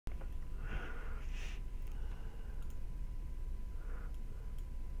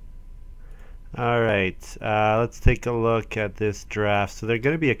All right, let's take a look at this draft. So there are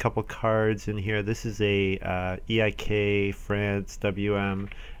going to be a couple cards in here. This is a EIK, France, WM,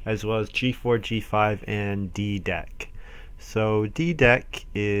 as well as G4, G5, and D deck. So D deck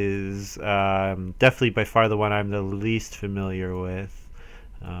is definitely by far the one I'm the least familiar with.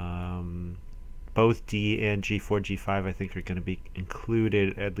 Both D and G4, G5 I think are going to be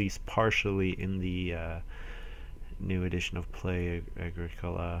included at least partially in the new edition of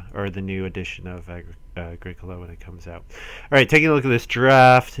Play-agricola, or the new edition of Agricola when it comes out. All right, taking a look at this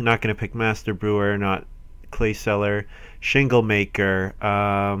draft. Not going to pick Master Brewer, not Clay Seller. Shingle Maker.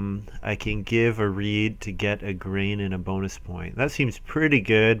 I can give a read to get a grain and a bonus point. That seems pretty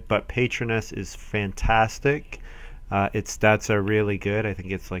good, but Patroness is fantastic. Its stats are really good. I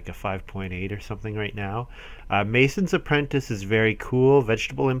think it's like a 5.8 or something right now. Mason's Apprentice is very cool.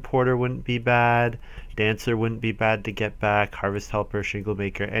 Vegetable Importer wouldn't be bad. Dancer wouldn't be bad to get back. Harvest Helper, Shingle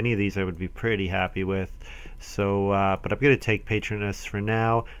Maker, any of these I would be pretty happy with. So, but I'm going to take Patroness for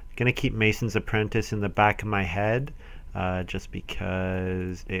now. I'm going to keep Mason's Apprentice in the back of my head just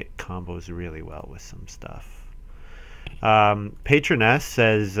because it combos really well with some stuff. Patroness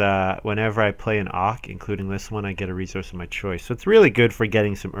says whenever I play an Ock, including this one, I get a resource of my choice. So it's really good for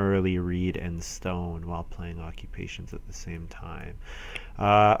getting some early reed and stone while playing occupations at the same time.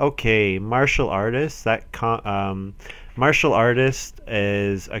 Okay, Martial Artist. Martial Artist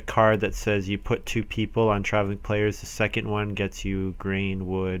is a card that says you put 2 people on traveling players. The second one gets you grain,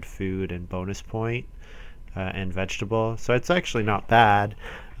 wood, food, and bonus point, and vegetable. So it's actually not bad.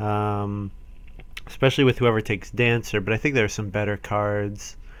 Especially with whoever takes Dancer, but I think there are some better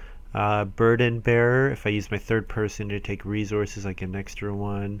cards. Burden Bearer, if I use my third person to take resources, I get an extra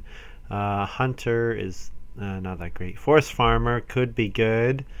one. Hunter is not that great. Forest Farmer could be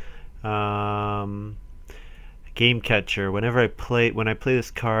good. Game Catcher, when I play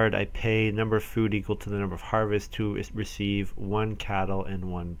this card, I pay number of food equal to the number of harvest to receive 1 cattle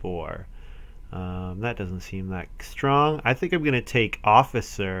and 1 boar. That doesn't seem that strong. I think I'm going to take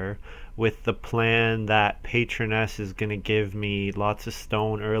Officer with the plan that Patroness is going to give me lots of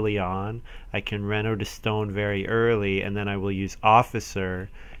stone early on. I can reno to stone very early, and then I will use Officer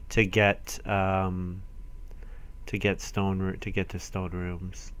to get to stone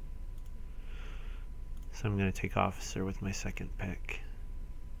rooms. So I'm going to take Officer with my second pick.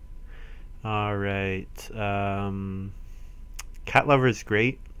 All right, Cat Lover is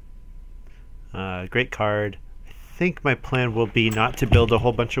great. Great card. I think my plan will be not to build a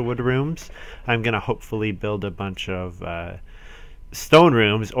whole bunch of wood rooms. I'm going to hopefully build a bunch of stone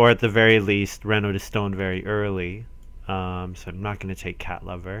rooms, or at the very least reno to stone very early. So I'm not going to take Cat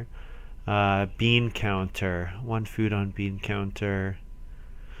Lover. Bean Counter. 1 food on Bean Counter.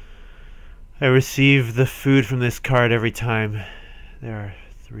 I receive the food from this card every time. There are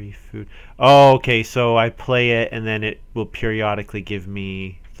 3 food. Oh, okay, so I play it and then it will periodically give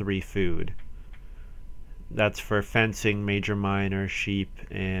me 3 food. That's for fencing, major minor, sheep,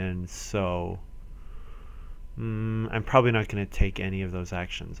 and sow. I'm probably not going to take any of those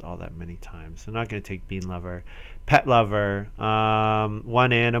actions all that many times. So I'm not going to take Bean Lover. Pet Lover.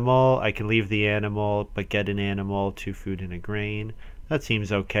 1 animal. I can leave the animal, but get an animal, 2 food, and a grain. That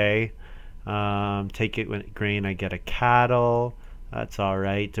seems okay. Take it with grain, I get a cattle. That's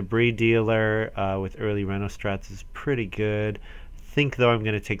alright. Debris Dealer with early reno strats is pretty good. I think, though, I'm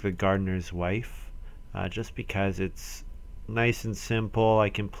going to take the Gardener's Wife. Just because it's nice and simple. I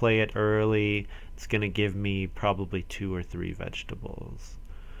can play it early. It's going to give me probably 2 or 3 vegetables.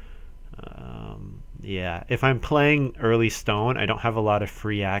 Yeah, if I'm playing early stone, I don't have a lot of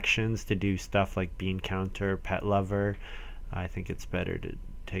free actions to do stuff like Bean Counter, Pet Lover. I think it's better to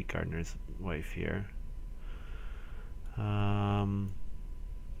take Gardener's Wife here.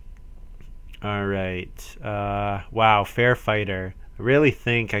 Alright. Wow, Fair Fighter. I really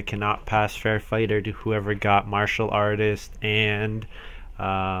think I cannot pass Fair Fighter to whoever got Martial Artist and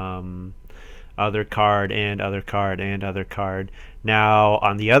other card and other card and other card. Now,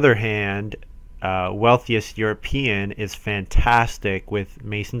 on the other hand, Wealthiest European is fantastic with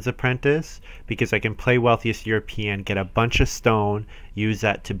Mason's Apprentice because I can play Wealthiest European, get a bunch of stone, use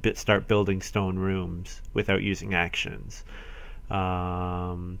that to start building stone rooms without using actions.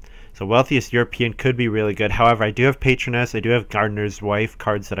 So Wealthiest European could be really good. However, I do have Patroness, I do have Gardener's Wife,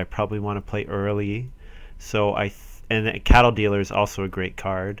 cards that I probably want to play early. So and Cattle Dealer is also a great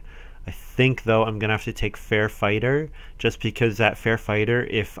card. I think, though, I'm going to have to take Fair Fighter, just because that Fair Fighter,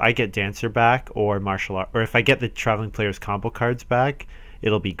 if I get Dancer back or Martial Art, or if I get the Traveling Players combo cards back,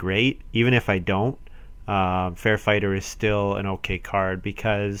 it'll be great. Even if I don't, Fair Fighter is still an okay card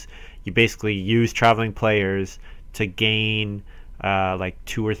because you basically use Traveling Players to gain like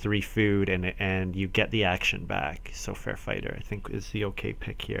 2 or 3 food, and you get the action back. So Fair Fighter, I think, is the okay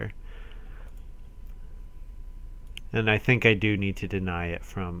pick here. And I think I do need to deny it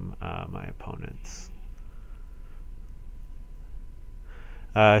from my opponents.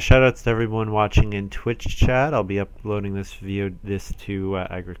 Shout outs to everyone watching in Twitch chat. I'll be uploading this video to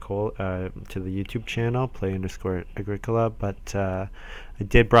Agricola, to the YouTube channel, Play_Agricola. But I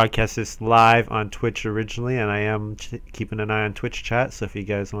did broadcast this live on Twitch originally, and I am keeping an eye on Twitch chat. So if you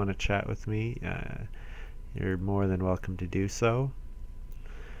guys want to chat with me, you're more than welcome to do so.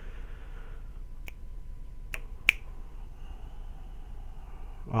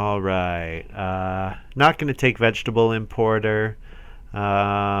 All right. Not going to take Vegetable Importer.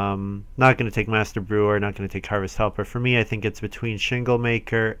 Not going to take Master Brewer, not going to take Harvest Helper. For me, I think it's between Shingle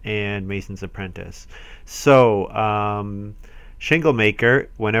Maker and Mason's Apprentice. So, Shingle Maker,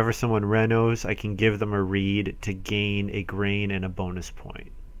 whenever someone renos, I can give them a reed to gain a grain and a bonus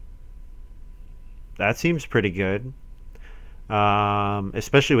point. That seems pretty good.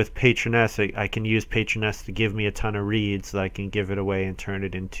 Especially with Patroness, I can use Patroness to give me a ton of reeds so that I can give it away and turn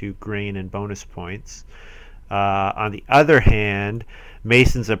it into grain and bonus points. On the other hand,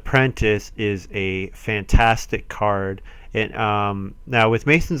 Mason's Apprentice is a fantastic card. Now with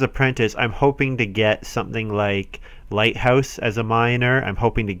Mason's Apprentice, I'm hoping to get something like Lighthouse as a miner. I'm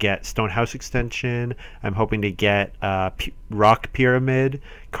hoping to get Stonehouse Extension. I'm hoping to get Rock Pyramid,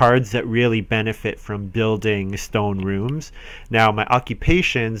 cards that really benefit from building stone rooms. Now my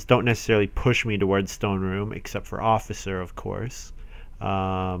occupations don't necessarily push me towards stone room, except for Officer, of course.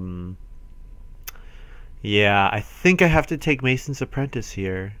 Yeah, I think I have to take Mason's Apprentice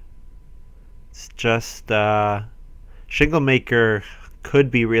here. It's just Shingle Maker could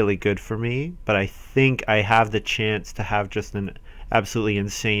be really good for me, but I think I have the chance to have just an absolutely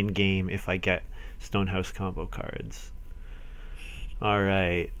insane game if I get Stonehouse combo cards.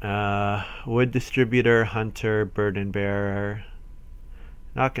 Alright, Wood Distributor, Hunter, Burden Bearer.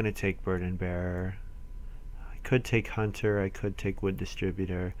 Not going to take Burden Bearer. I could take Hunter, I could take Wood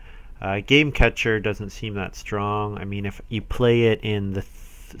Distributor. Game Catcher doesn't seem that strong. I mean, if you play it in the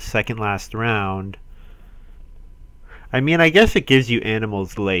second last round, I mean, I guess it gives you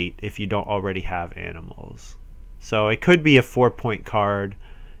animals late if you don't already have animals. So it could be a 4-point card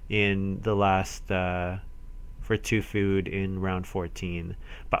in the last for 2 food in round 14.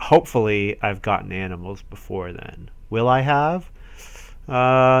 But hopefully I've gotten animals before then. Will I have?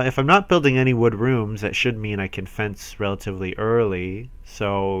 If I'm not building any wood rooms, that should mean I can fence relatively early.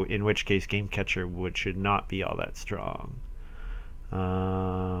 So in which case Game Catcher should not be all that strong.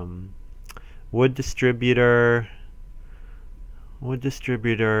 Wood Distributor.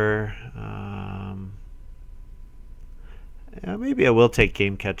 Yeah, maybe I will take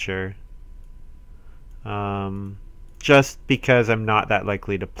Game Catcher. Just because I'm not that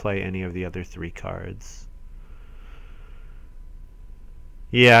likely to play any of the other 3 cards.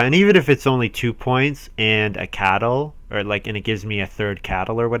 Yeah, and even if it's only 2 points and a cattle, or like, and it gives me a 3rd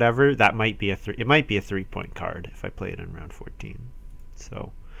cattle or whatever, that might be it might be a 3-point card if I play it in round 14.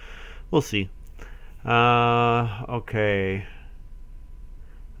 So we'll see. Okay.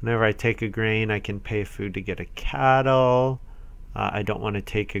 Whenever I take a grain, I can pay food to get a cattle. I don't want to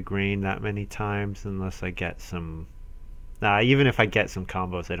take a grain that many times unless I get some. Even if I get some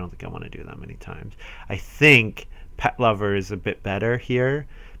combos, I don't think I want to do that many times. I think Pet Lover is a bit better here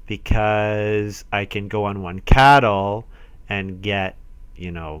because I can go on 1 cattle and get,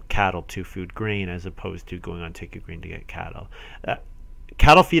 you know, cattle 2 food grain as opposed to going on take a grain to get cattle.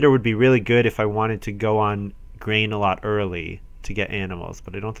 Cattle Feeder would be really good if I wanted to go on grain a lot early to get animals,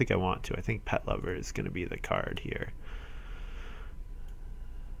 but I don't think I want to. I think Pet Lover is going to be the card here.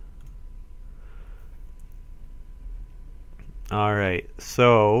 Alright,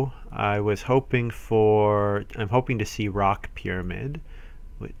 so I'm hoping to see Rock Pyramid,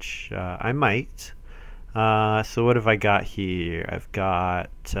 which I might. So what have I got here? I've got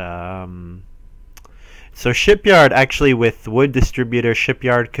so Shipyard, actually, with Wood Distributor,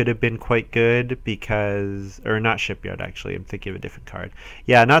 Shipyard could have been quite good because, or not Shipyard, actually, I'm thinking of a different card.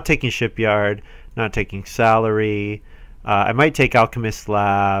 Yeah, not taking Shipyard, not taking Salary. I might take Alchemist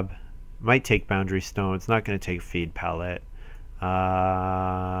Lab, might take Boundary Stones, not going to take Feed Pellet.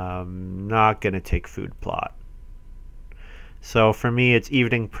 Not going to take Food Plot. So for me, it's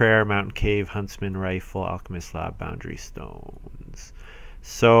Evening Prayer, Mountain Cave, Huntsman Rifle, Alchemist Lab, Boundary Stones.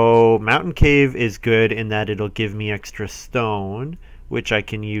 So Mountain Cave is good in that it'll give me extra stone, which I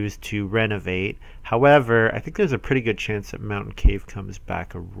can use to renovate. However, I think there's a pretty good chance that Mountain Cave comes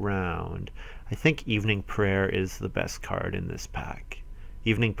back around. I think Evening Prayer is the best card in this pack.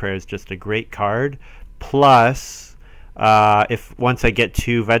 Evening Prayer is just a great card. Plus, If once I get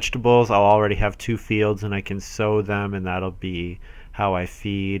 2 vegetables, I'll already have 2 fields and I can sow them, and that'll be how I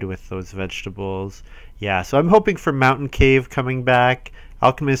feed with those vegetables. Yeah, so I'm hoping for Mountain Cave coming back.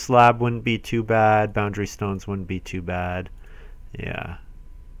 Alchemist Lab wouldn't be too bad. Boundary Stones wouldn't be too bad. Yeah.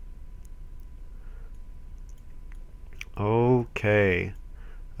 Okay.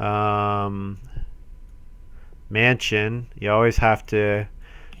 Mansion. You always have to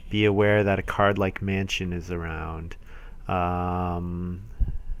be aware that a card like Mansion is around.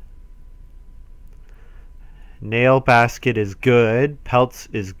 Nail Basket is good. Pelts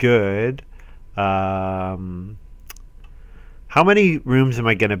is good. How many rooms am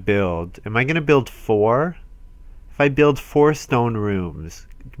I going to build? Am I going to build 4? If I build 4 stone rooms,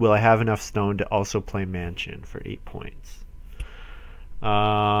 will I have enough stone to also play Mansion for 8 points?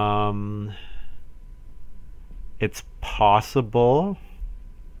 It's possible.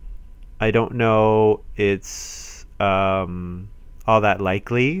 I don't know it's all that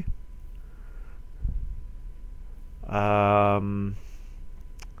likely.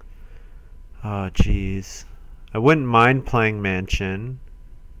 Oh, geez. I wouldn't mind playing Mansion.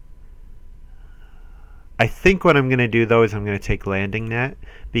 I think what I'm going to do, though, is I'm going to take Landing Net,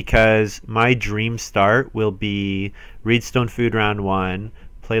 because my dream start will be read Stone Food round 1,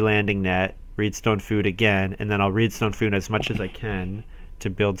 play Landing Net, read Stone Food again, and then I'll read Stone Food as much as I can to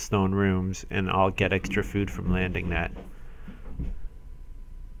build stone rooms, and I'll get extra food from Landing Net.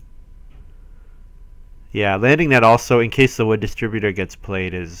 Yeah, Landing Net also, in case the Wood Distributor gets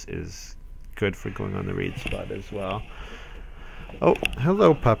played, is good for going on the read spot as well. Oh,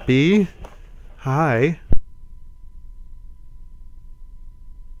 hello, puppy. Hi.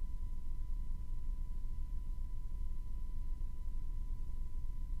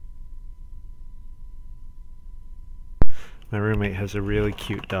 My roommate has a really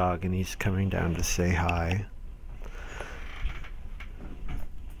cute dog, and he's coming down to say hi.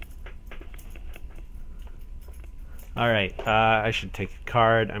 Alright, I should take a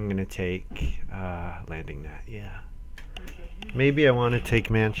card. I'm going to take Landing Net, yeah. Maybe I want to take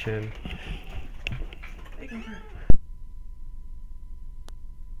Mansion.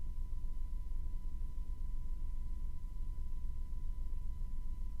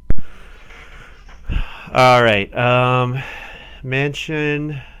 Alright,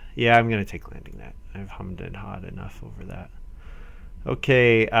 Mansion. Yeah, I'm going to take Landing Net. I've hummed and hawed enough over that.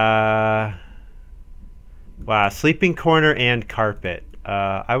 Okay, wow, Sleeping Corner and Carpet.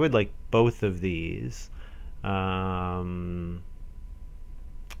 I would like both of these.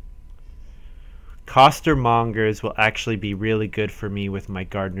 Costermongers will actually be really good for me with my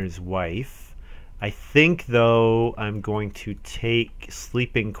gardener's wife. I think, though, I'm going to take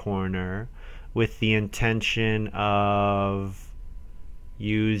Sleeping Corner with the intention of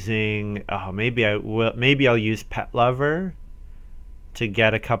using, maybe I'll use Pet Lover to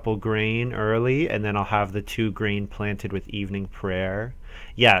get a couple grain early, and then I'll have the 2 grain planted with Evening Prayer.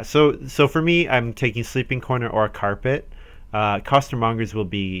 Yeah, so for me, I'm taking Sleeping Corner or Carpet. Costermongers will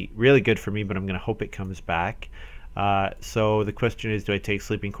be really good for me, but I'm going to hope it comes back. So the question is, do I take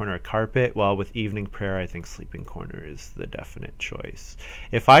Sleeping Corner or Carpet? Well, with Evening Prayer, I think Sleeping Corner is the definite choice.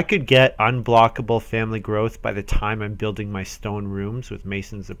 If I could get unblockable family growth by the time I'm building my stone rooms with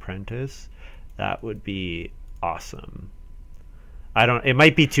Mason's Apprentice, that would be awesome. It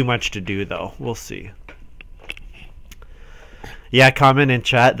might be too much to do, though. We'll see. Yeah, comment in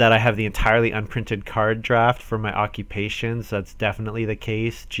chat that I have the entirely unprinted card draft for my occupations. That's definitely the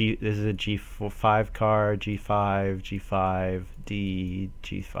case. This is a G5 card, G5, G5, D,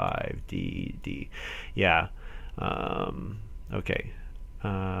 G5, D, D. Yeah. Okay.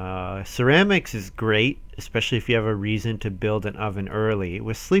 Ceramics is great, especially if you have a reason to build an oven early.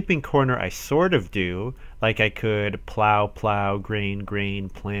 With Sleeping Corner, I sort of do. Like, I could plow, grain,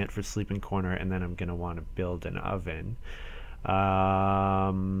 plant for Sleeping Corner, and then I'm going to want to build an oven.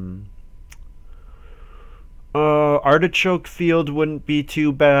 Artichoke field wouldn't be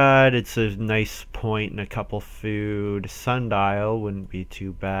too bad. It's a nice point and a couple food. Sundial wouldn't be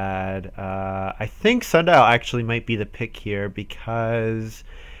too bad. I think Sundial actually might be the pick here, because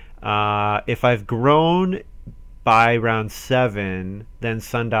if I've grown by round 7, then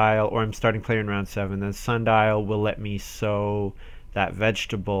Sundial, or I'm starting player in round 7, then Sundial will let me sow that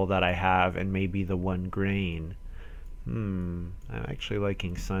vegetable that I have and maybe the 1 grain. I'm actually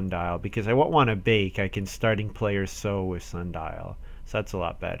liking Sundial, because I won't want to bake. I can starting player sow with Sundial, so that's a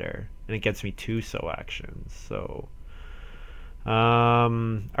lot better, and it gets me 2 sow actions. So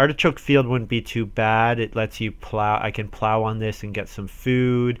Artichoke field wouldn't be too bad. It lets you plow. I can plow on this and get some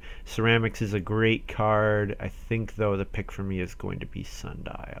food. Ceramics is a great card. I think, though, the pick for me is going to be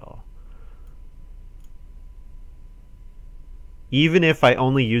Sundial. Even if I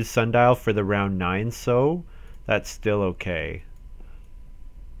only use Sundial for the round 9, so that's still okay.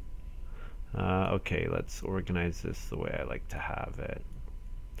 Okay, let's organize this the way I like to have it.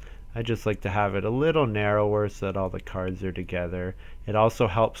 I just like to have it a little narrower so that all the cards are together. It also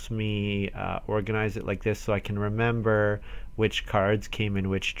helps me organize it like this so I can remember which cards came in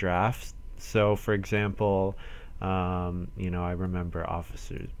which drafts. So for example, you know, I remember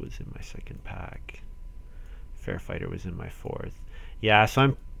Officers was in my second pack. Fair Fighter was in my fourth. Yeah, so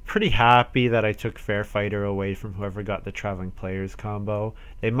I'm pretty happy that I took Fair Fighter away from whoever got the Traveling Players combo.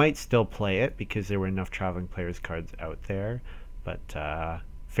 They might still play it because there were enough Traveling Players cards out there, but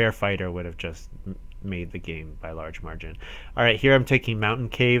Fair Fighter would have just made the game by a large margin. Alright, here I'm taking Mountain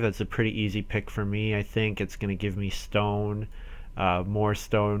Cave. That's a pretty easy pick for me. I think it's going to give me stone, more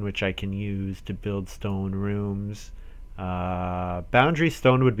stone, which I can use to build stone rooms. Boundary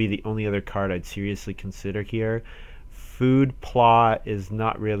Stone would be the only other card I'd seriously consider here. Food Plot is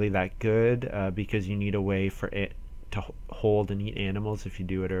not really that good because you need a way for it to hold and eat animals if you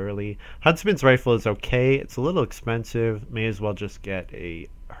do it early. Huntsman's Rifle is okay. It's a little expensive. May as well just get a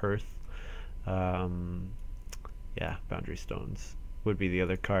Hearth. Yeah, Boundary Stones would be the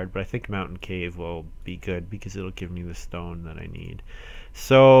other card, but I think Mountain Cave will be good because it'll give me the stone that I need.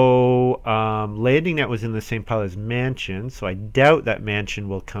 So Landing Net was in the same pile as Mansion, so I doubt that Mansion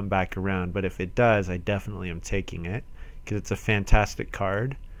will come back around, but if it does, I definitely am taking it because it's a fantastic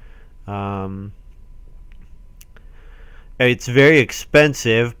card. It's very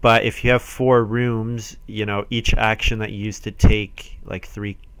expensive, but if you have 4 rooms, you know, each action that you use to take like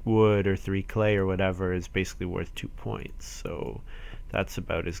 3 wood or 3 clay or whatever is basically worth 2 points. So that's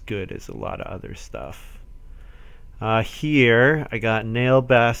about as good as a lot of other stuff. Here I got Nail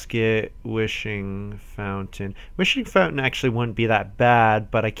Basket, Wishing Fountain. Wishing Fountain actually wouldn't be that bad,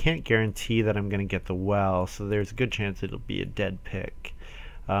 but I can't guarantee that I'm going to get the well, so there's a good chance it'll be a dead pick.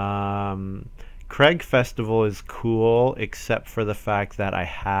 Craig Festival is cool, except for the fact that I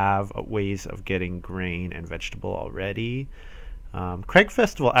have ways of getting grain and vegetable already. Craig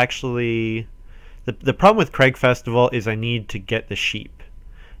Festival actually, the problem with Craig Festival is I need to get the sheep.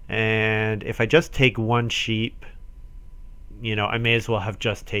 And if I just take 1 sheep, you know, I may as well have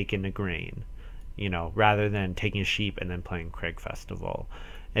just taken a grain, you know, rather than taking a sheep and then playing Craig Festival.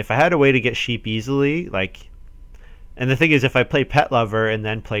 If I had a way to get sheep easily, like, and the thing is, if I play Pet Lover and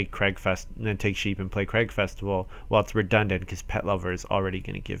then play and then take sheep and play Craig Festival, well, it's redundant because Pet Lover is already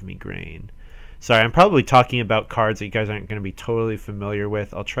going to give me grain. Sorry, I'm probably talking about cards that you guys aren't going to be totally familiar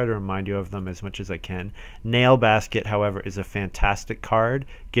with. I'll try to remind you of them as much as I can. Nail Basket, however, is a fantastic card.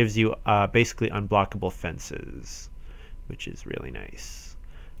 Gives you basically unblockable fences, which is really nice.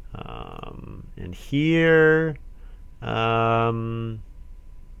 And here, 1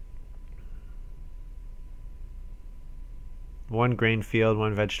 grain field,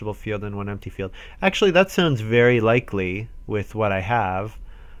 1 vegetable field, and 1 empty field. Actually, that sounds very likely with what I have.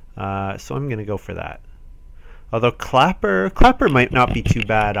 So I'm going to go for that. Although Clapper might not be too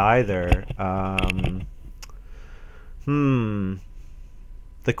bad either. The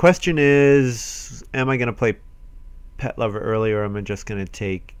question is, am I going to play Pet Lover early, or am I just going to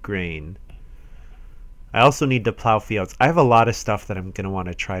take grain? I also need to plow fields. I have a lot of stuff that I'm going to want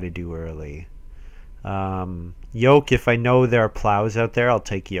to try to do early. Yoke, if I know there are plows out there, I'll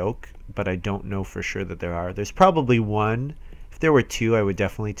take yoke, but I don't know for sure that there are. There's probably 1. If there were 2, I would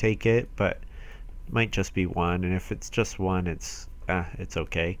definitely take it, but it might just be 1, and if it's just 1, it's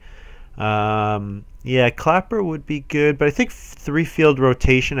okay. Yeah, Clapper would be good, but I think 3 field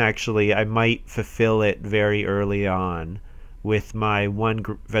rotation, actually, I might fulfill it very early on with my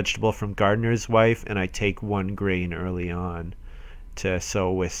 1 vegetable from Gardener's Wife, and I take 1 grain early on to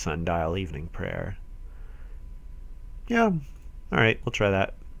sow with Sundial Evening Prayer. Yeah, alright, we'll try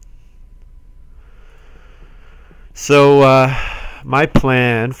that. So, my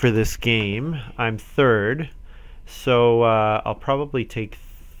plan for this game, I'm 3rd, so I'll probably take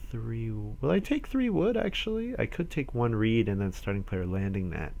 3... Will I take 3 wood, actually? I could take 1 reed and then starting player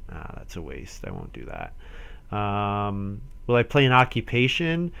landing net. That's a waste. I won't do that. Will I play an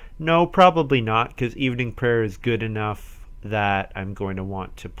occupation? No, probably not, because Evening Prayer is good enough that I'm going to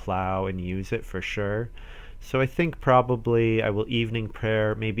want to plow and use it for sure. So I think probably I will Evening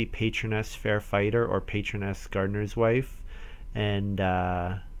Prayer, maybe Patroness Fair Fighter or Patroness Gardener's Wife, and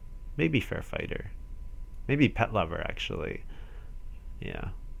maybe Fair Fighter. Maybe Pet Lover, actually. Yeah.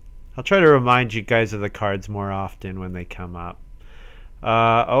 I'll try to remind you guys of the cards more often when they come up.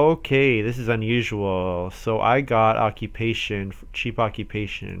 Okay, this is unusual. So I got Occupation, cheap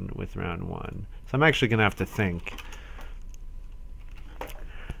Occupation with round 1. So I'm actually going to have to think.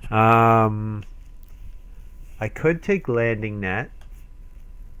 I could take landing net.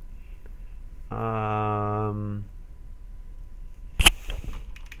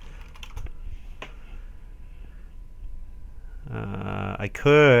 I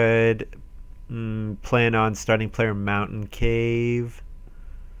could plan on starting player mountain cave.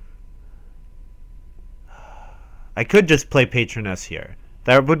 I could just play patroness here.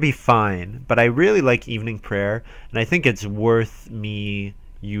 That would be fine, but I really like evening prayer, and I think it's worth me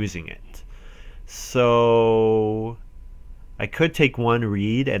using it. So I could take one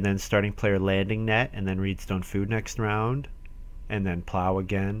reed and then starting player landing net and then reed stone food next round and then plow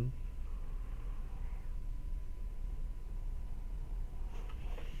again.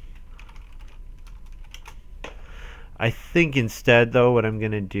 I think instead though what I'm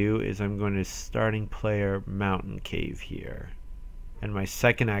going to do is I'm going to starting player mountain cave here. And my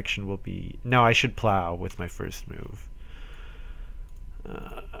second action will be... No, I should plow with my first move.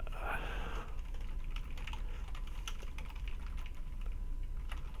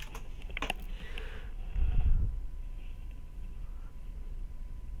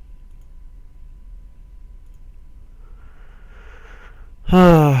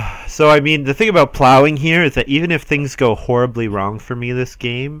 So, I mean, the thing about plowing here is that even if things go horribly wrong for me this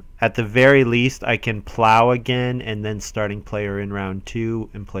game, at the very least I can plow again and then starting player in round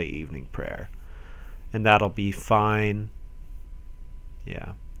 2 and play evening prayer. And that'll be fine.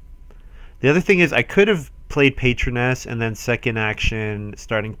 Yeah. The other thing is I could have played patroness and then second action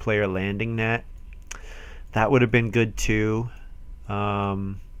starting player landing net. That would have been good too.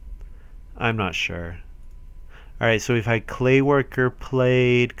 I'm not sure. Alright, so we've had Clay Worker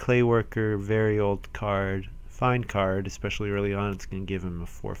played. Clay Worker, very old card. Fine card, especially early on. It's going to give him a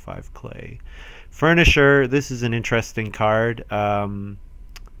 4/5 clay. Furnisher, this is an interesting card.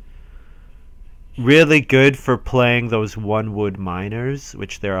 Really good for playing those one wood miners,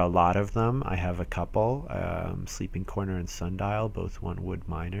 which there are a lot of them. I have a couple. Sleeping Corner and Sundial, both one wood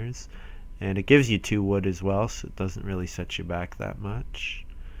miners. And it gives you 2 wood as well, so it doesn't really set you back that much.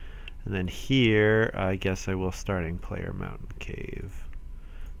 And then here, I guess I will starting player mountain cave.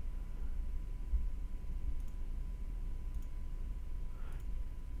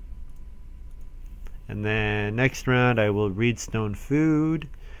 And then next round I will reed stone food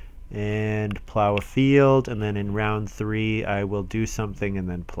and plow a field, and then in round 3 I will do something and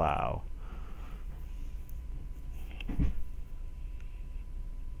then plow.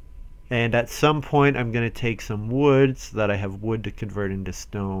 And at some point I'm going to take some wood so that I have wood to convert into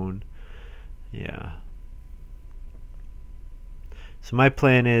stone. Yeah. So my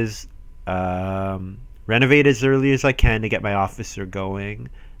plan is renovate as early as I can to get my officer going.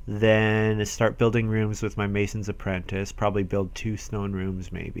 Then start building rooms with my Mason's Apprentice. Probably build 2 stone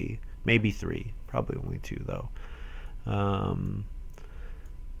rooms maybe. Maybe 3. Probably only 2 though.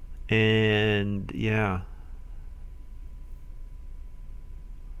 And yeah.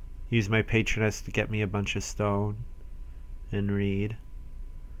 Use my patroness to get me a bunch of stone and read.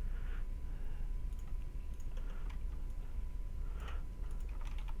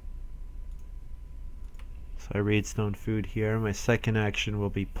 So I read stone food here. My second action will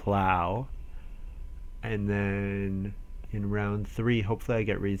be plow. And then in round 3, hopefully I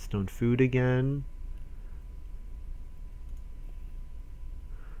get reed stone food again.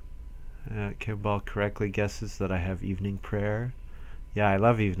 Kimball correctly guesses that I have evening prayer. Yeah, I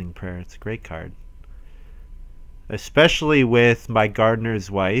love evening prayer. It's a great card. Especially with my gardener's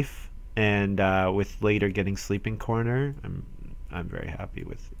wife and with later getting sleeping corner. I'm very happy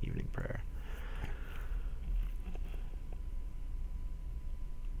with evening prayer.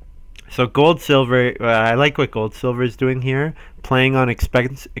 So gold silver, I like what gold silver is doing here. Playing on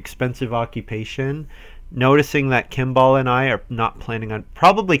expensive occupation. Noticing that Kimball and I are not planning on...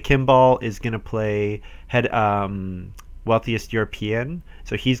 Probably Kimball is going to play wealthiest European.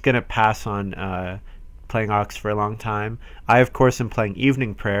 So he's going to pass on playing Ox for a long time. I, of course, am playing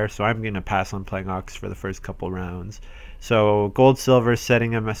Evening Prayer, so I'm going to pass on playing Ox for the first couple rounds. So gold silver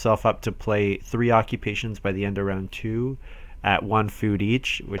setting myself up to play 3 occupations by the end of round 2 at 1 food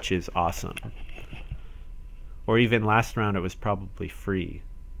each, which is awesome. Or even last round it was probably free.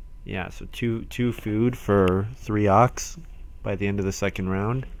 Yeah, so two food for 3 ox by the end of the second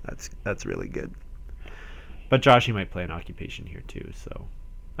round. That's really good. But Joshy might play an occupation here too, so...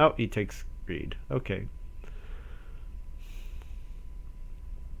 Oh, he takes greed. Okay.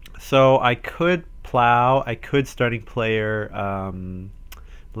 So I could plow. I could starting player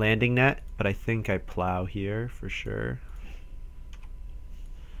landing net, but I think I plow here for sure.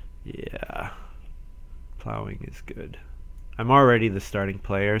 Yeah. Plowing is good. I'm already the starting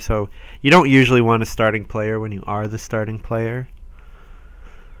player, so you don't usually want a starting player when you are the starting player.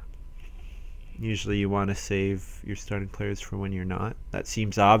 Usually you want to save your starting players for when you're not. That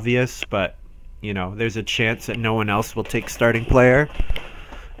seems obvious, but you know, there's a chance that no one else will take starting player.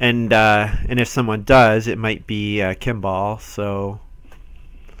 And if someone does, it might be Kimball, so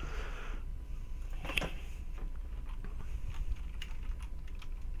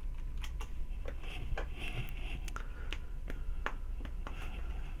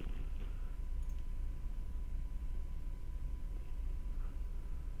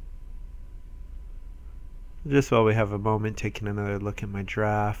just while we have a moment, taking another look at my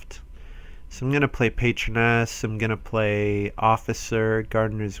draft. So I'm going to play Patroness, I'm going to play Officer,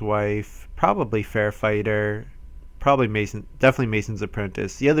 Gardener's Wife, probably Fair Fighter, probably Mason, definitely Mason's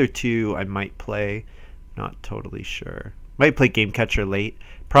Apprentice. The other two I might play, not totally sure. Might play Game Catcher late,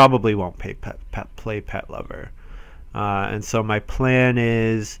 probably won't play Pet Lover. And so my plan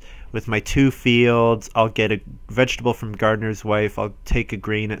is, with my 2 fields, I'll get a vegetable from Gardener's Wife, I'll take a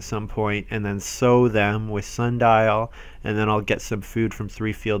grain at some point, and then sow them with Sundial, and then I'll get some food from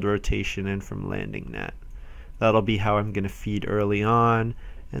 3-field rotation and from Landing Net. That'll be how I'm going to feed early on,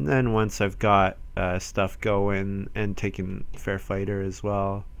 and then once I've got stuff going, and taking Fair Fighter as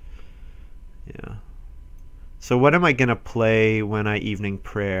well. Yeah. So what am I going to play when I evening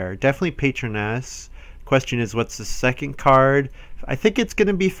prayer? Definitely Patroness. Question is, what's the second card? I think it's going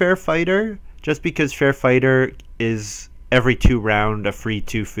to be Fair Fighter, just because Fair Fighter is every 2 round a free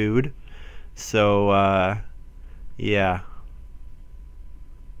 2 food. So yeah,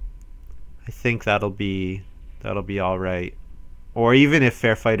 I think that'll be all right. Or even if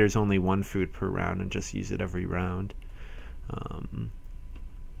Fair Fighter's only 1 food per round and just use it every round, I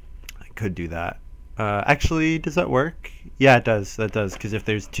could do that. Actually, does that work? Yeah, it does. That does, because if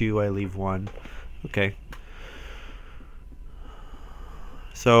there's 2, I leave 1. Okay.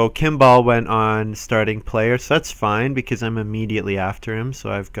 So Kimball went on starting player, so that's fine because I'm immediately after him, so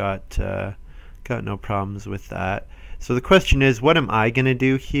I've got no problems with that. So the question is, what am I going to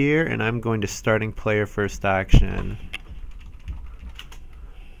do here? And I'm going to starting player first action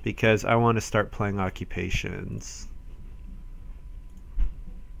because I want to start playing occupations.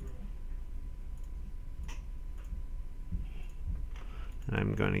 And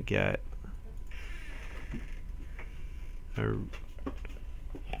I'm going to get a...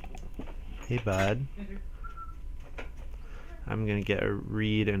 Hey bud. I'm going to get a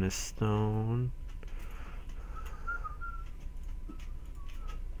reed and a stone.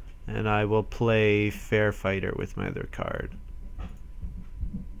 And I will play Fair Fighter with my other card.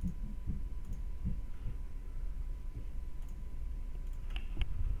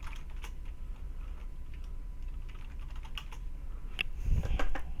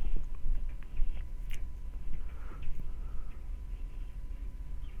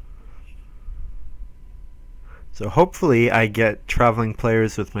 So hopefully I get traveling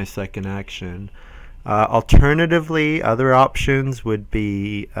players with my second action. Alternatively, other options would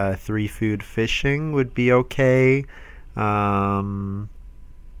be 3-food fishing would be okay.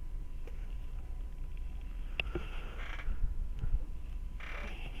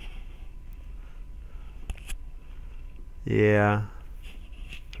 Yeah,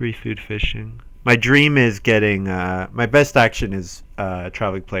 3-food fishing. My dream is getting, my best action is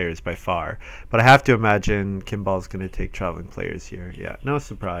traveling players by far. But I have to imagine Kimball's going to take traveling players here. Yeah, no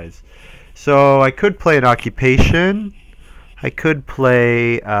surprise. So I could play an occupation. I could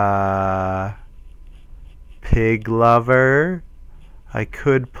play Pig Lover. I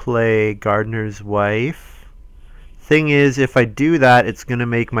could play Gardener's Wife. Thing is, if I do that, it's going to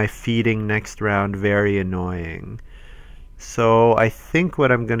make my feeding next round very annoying. So I think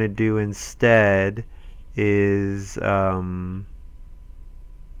what I'm going to do instead is do I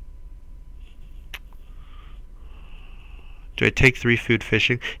take 3-food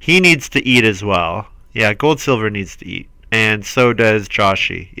fishing? He needs to eat as well. Yeah, goldsilver needs to eat. And so does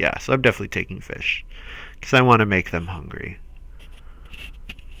Joshy. Yeah, so I'm definitely taking fish because I want to make them hungry.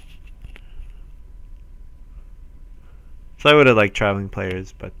 So I would have liked traveling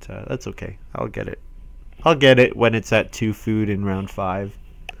players, but that's okay. I'll get it. I'll get it when it's at 2 food in round 5.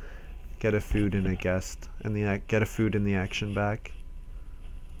 Get a food and a guest, and get a food in the action back.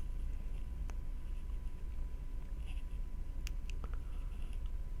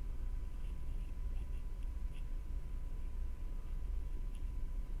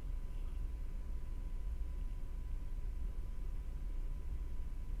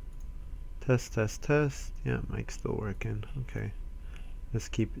 Test, test, test. Yeah, mic's still working. Okay.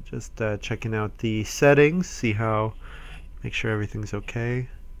 Just keep checking out the settings, make sure everything's okay.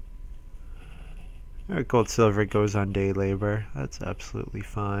 Alright, gold silver goes on day labor. That's absolutely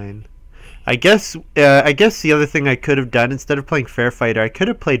fine. I guess the other thing I could have done instead of playing Fair Fighter, I could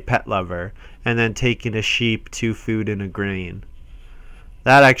have played Pet Lover and then taken a sheep, 2 food, and a grain.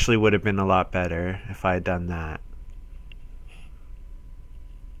 That actually would have been a lot better if I had done that.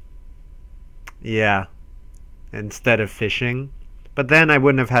 Yeah, instead of fishing. But then I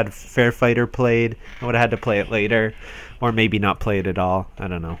wouldn't have had Fair Fighter played. I would have had to play it later, or maybe not play it at all. I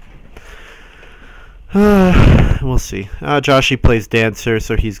don't know. We'll see. Joshy plays Dancer,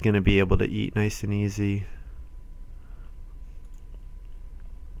 so he's going to be able to eat nice and easy.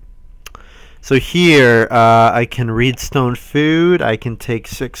 So here, I can Reedstone food. I can take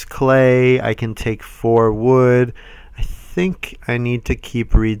 6 clay. I can take 4 wood. I think I need to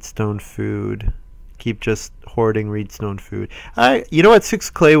keep Reedstone food. Keep just hoarding Reedstone food. You know what? 6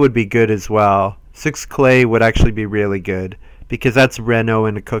 clay would be good as well. 6 clay would actually be really good because that's Reno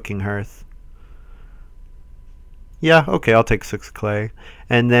and a cooking hearth. Yeah, okay, I'll take 6 clay.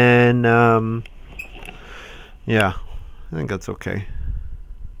 And then, yeah, I think that's okay.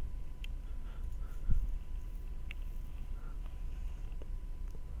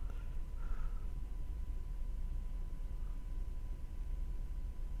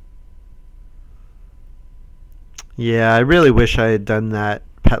 Yeah, I really wish I had done that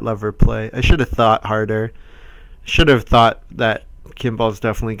Pet Lover play. I should have thought harder. Should have thought that Kimball's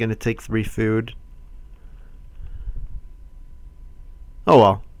definitely going to take 3 food. Oh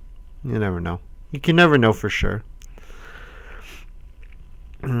well, you never know. You can never know for sure.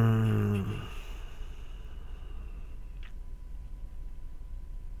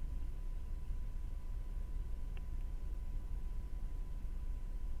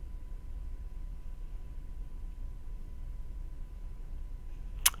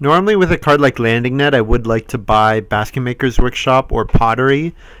 Normally with a card like Landing Net, I would like to buy Basket Maker's Workshop or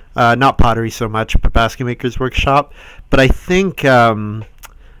Pottery. Not Pottery so much, but Basket Maker's Workshop. But I think I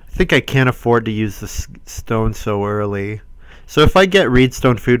can't afford to use the stone so early. So if I get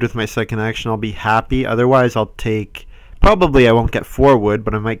Reedstone food with my second action, I'll be happy. Otherwise, I'll take... Probably I won't get 4 wood,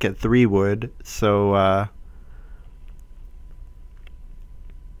 but I might get 3 wood. So...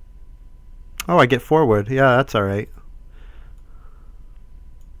 Oh, I get 4 wood. Yeah, that's alright.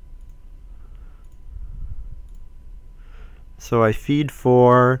 So I feed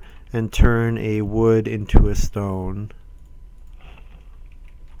 4 and turn a wood into a stone.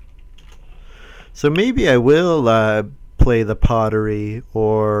 So maybe I will play the Pottery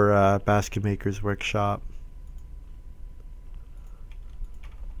or Basket Maker's Workshop.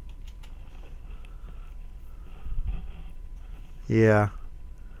 Yeah.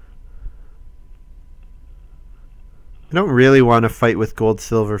 I don't really want to fight with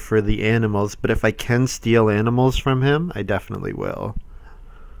goldsilver for the animals, but if I can steal animals from him, I definitely will.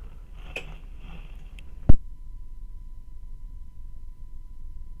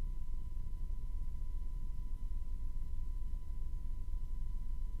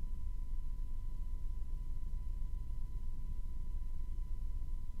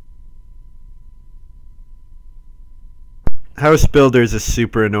 House Builder is a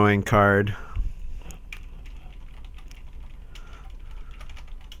super annoying card.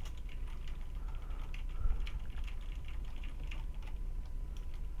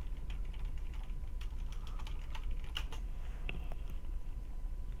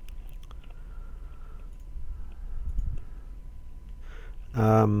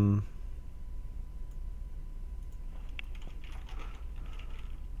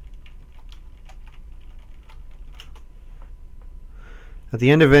 At the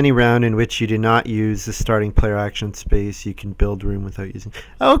end of any round in which you do not use the starting player action space, you can build room without using...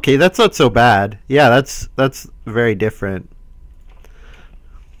 Oh, okay, that's not so bad. Yeah, that's very different.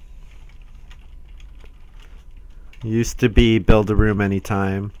 Used to be build a room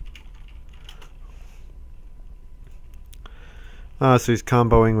anytime. Oh, so he's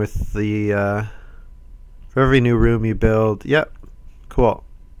comboing with the... for every new room you build. Yep, cool.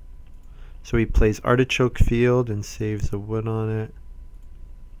 So he plays Artichoke Field and saves a wood on it.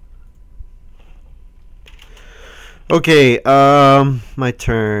 Okay, my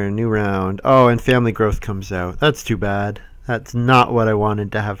turn. New round. Oh, and Family Growth comes out. That's too bad. That's not what I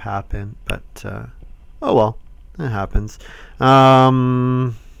wanted to have happen, but oh well, it happens.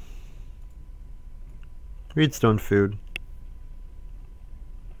 Reedstone food.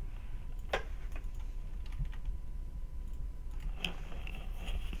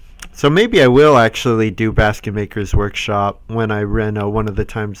 So maybe I will actually do Basket Maker's Workshop when I reno, one of the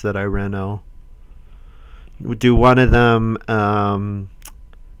times that I reno. Do one of them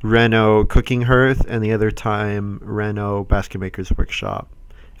reno Cooking Hearth and the other time reno Basket Maker's Workshop.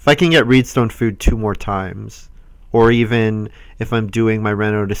 If I can get Reedstone food 2 more times, Or even if I'm doing my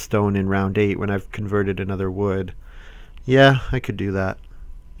reno to stone in round 8 when I've converted another wood. Yeah, I could do that.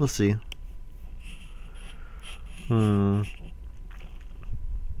 We'll see. I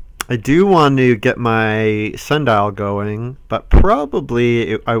do want to get my sundial going, but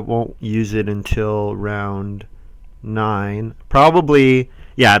probably I won't use it until round 9. Probably,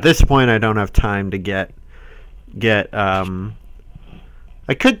 yeah, at this point I don't have time to get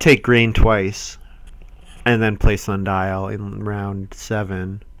I could take grain twice and then play sundial in round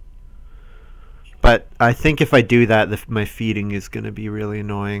 7. But I think if I do that, my feeding is going to be really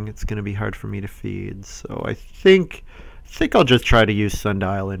annoying. It's going to be hard for me to feed. So I think I'll just try to use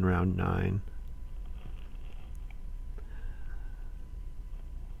sundial in round 9.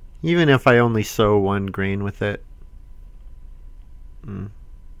 Even if I only sow 1 grain with it.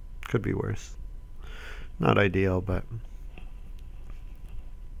 Could be worse. Not ideal, but...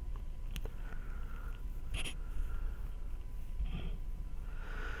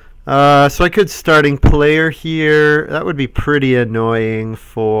 so I could starting player here. That would be pretty annoying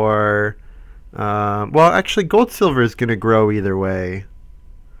for... well, actually, gold-silver is going to grow either way.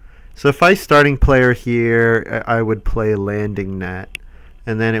 So if I starting player here, I would play landing net.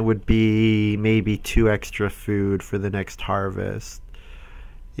 And then it would be maybe 2 extra food for the next harvest.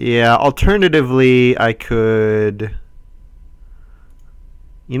 Yeah, alternatively, I could...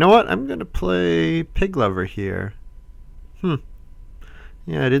 You know what? I'm going to play pig lover here.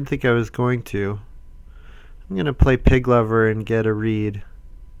 Yeah, I didn't think I was going to. I'm going to play pig lover and get a reed.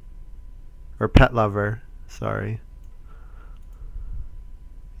 Or pet lover, sorry.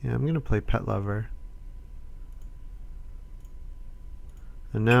 Yeah, I'm going to play pet lover.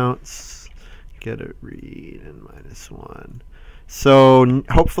 Announce, get a reed, and -1. So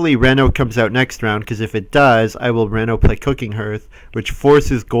hopefully Reno comes out next round, because if it does, I will Reno play Cooking Hearth, which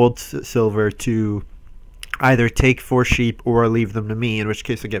forces gold-silver to either take 4 sheep or leave them to me, in which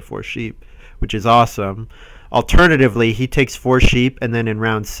case I get 4 sheep, which is awesome. Alternatively, he takes 4 sheep, and then in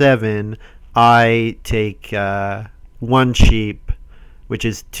round 7, I take 1 sheep, which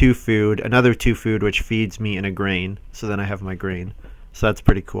is 2 food, another 2 food, which feeds me in a grain. So then I have my grain. So that's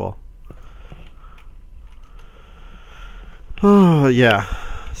pretty cool. Oh, yeah.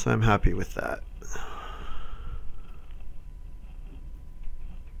 So I'm happy with that.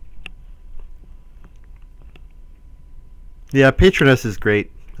 Yeah, Patroness is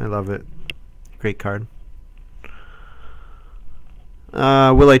great. I love it. Great card.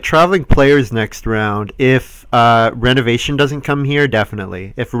 Will I traveling players next round? If renovation doesn't come here,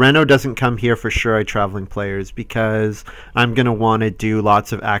 definitely. If Reno doesn't come here, for sure I traveling players, because I'm going to want to do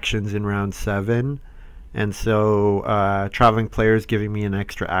lots of actions in round 7. And so traveling players giving me an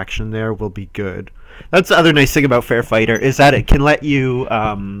extra action there will be good. That's the other nice thing about Fair Fighter, is that it can let you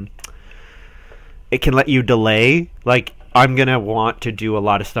delay. Like, I'm going to want to do a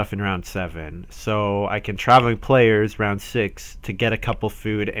lot of stuff in round 7. So I can traveling players round 6 to get a couple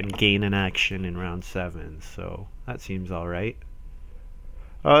food and gain an action in round 7. So that seems alright.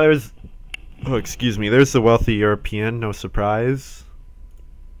 Oh, excuse me. There's the Wealthy European. No surprise.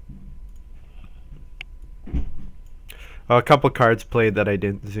 Oh, a couple cards played that I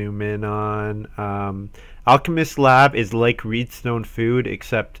didn't zoom in on. Alchemist Lab is like Reedstone Food,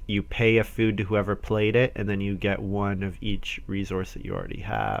 except you pay a food to whoever played it, and then you get 1 of each resource that you already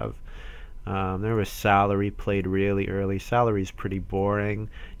have. There was Salary played really early. Salary's pretty boring.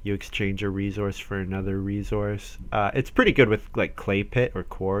 You exchange a resource for another resource. It's pretty good with like Clay Pit or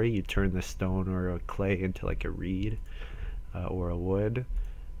Quarry. You turn the stone or a clay into like a reed or a wood.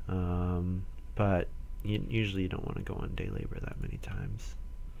 But usually you don't want to go on day labor that many times.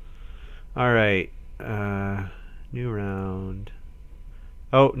 Alright. New round.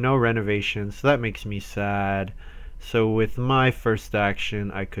 Oh, no renovation, so that makes me sad. So with my first action,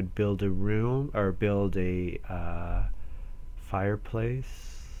 I could build a room, or build a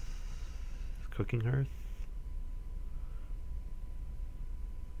fireplace, cooking hearth.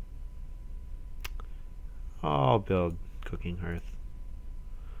 I'll build cooking hearth.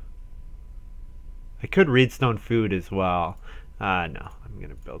 I could Reedstone Food as well. No, I'm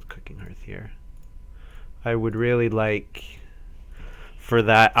gonna build cooking hearth here. I would really like for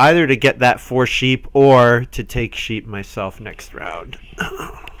that either to get that 4 sheep or to take sheep myself next round.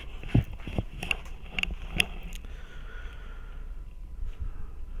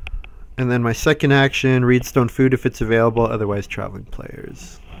 And then my second action, Reedstone Food if it's available, otherwise traveling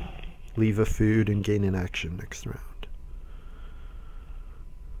players. Leave a food and gain an action next round.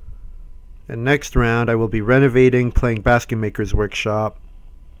 And next round I will be renovating, playing Basket Maker's Workshop.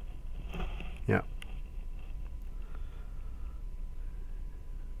 Yeah.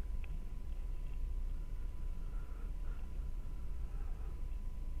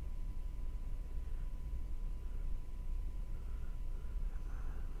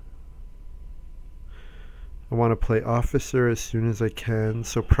 I want to play officer as soon as I can,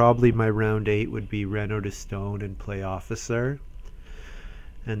 so probably my round 8 would be Reno to stone and play officer.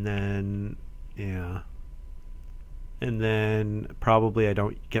 And then, yeah. And then probably I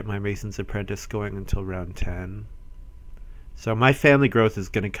don't get my Mason's Apprentice going until round 10. So my family growth is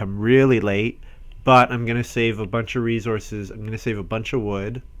going to come really late, but I'm going to save a bunch of resources. I'm going to save a bunch of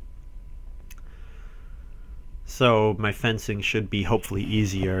wood. So my fencing should be hopefully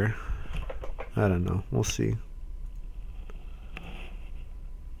easier. I don't know. We'll see.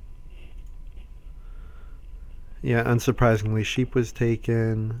 Yeah, unsurprisingly, sheep was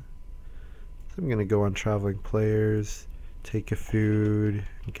taken. So I'm going to go on traveling players, take a food,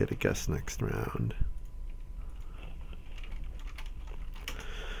 and get a guest next round.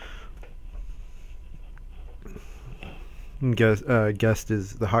 And guest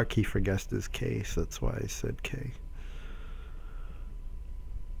is, the hotkey for guest is K, so that's why I said K.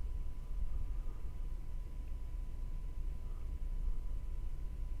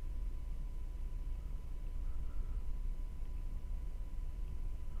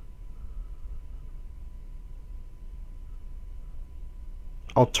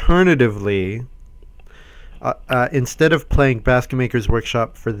 Alternatively, instead of playing Basket Maker's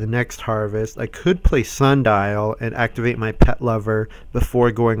Workshop for the next harvest, I could play Sundial and activate my Pet Lover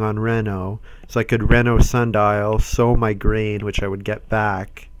before going on Reno. So I could Reno Sundial, sow my grain, which I would get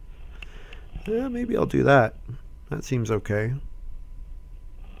back. Yeah, maybe I'll do that. That seems okay.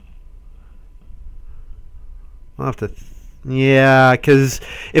 I'll have to... yeah, because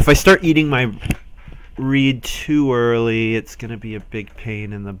if I start eating my reed too early, it's going to be a big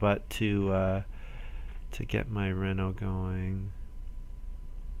pain in the butt to get my Reno going.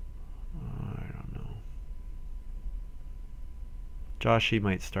 I don't know. Joshy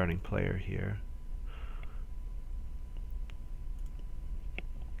might starting player here.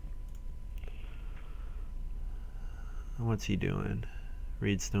 What's he doing?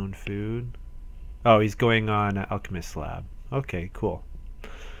 Reedstone food. Oh, he's going on Alchemist Lab. Okay, cool.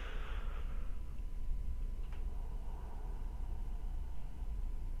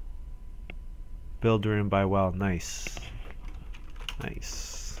 Build room by well. Nice.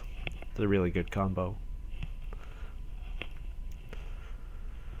 Nice. It's a really good combo.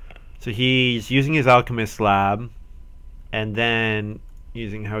 So he's using his Alchemist Lab and then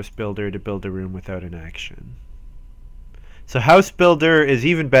using House Builder to build a room without an action. So House Builder is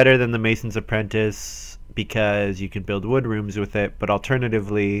even better than the Mason's Apprentice because you can build wood rooms with it, but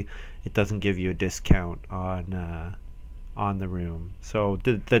alternatively it doesn't give you a discount on the room. So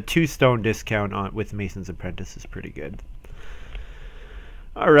the 2 stone discount with Mason's Apprentice is pretty good.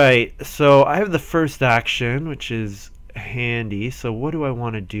 Alright, so I have the first action, which is handy. So what do I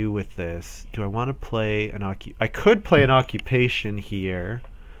want to do with this? Do I want to play an I could play an occupation here,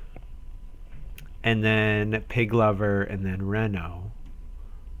 and then Pig Lover, and then Reno.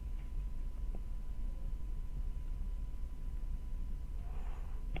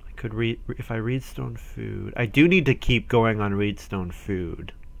 Could read if I Reedstone food. I do need to keep going on Reedstone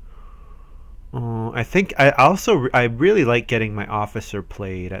food. I think I really like getting my officer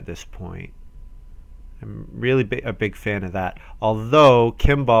played at this point. I'm really a big fan of that. Although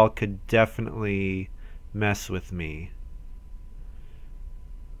Kimball could definitely mess with me.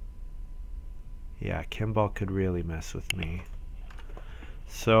 Yeah, Kimball could really mess with me.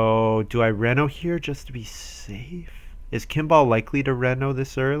 So do I Reno here just to be safe? Is Kimball likely to Reno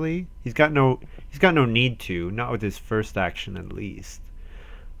this early? He's got no need to, not with his first action at least.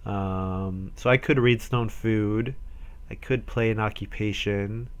 So I could Reedstone food. I could play an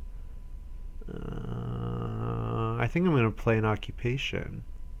occupation. I think I'm gonna play an occupation.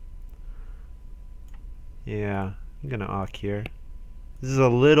 Yeah, I'm gonna ock here. This is a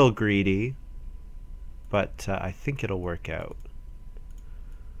little greedy, but I think it'll work out.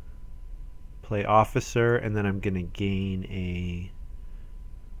 Play officer, and then I'm going to gain a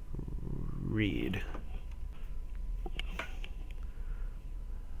reed.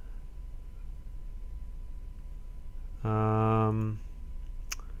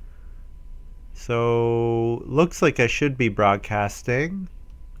 So looks like I should be broadcasting.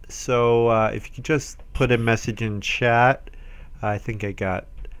 So if you could just put a message in chat. I think I got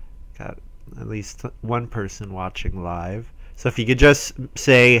at least one person watching live. So if you could just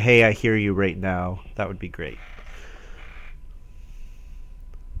say, hey, I hear you right now, that would be great.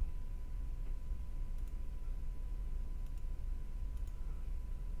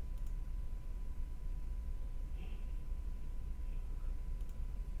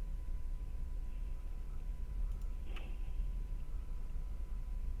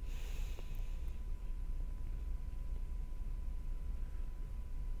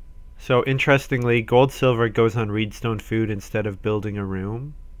 So interestingly, gold silver goes on reedstone food instead of building a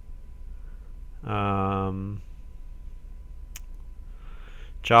room.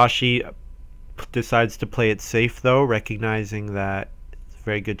 Joshy decides to play it safe though, recognizing that it's a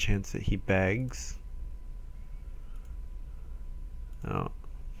very good chance that he begs. Oh.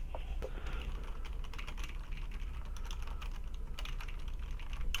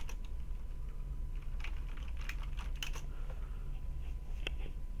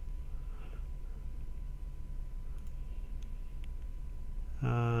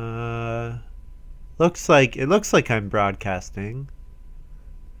 It looks like I'm broadcasting.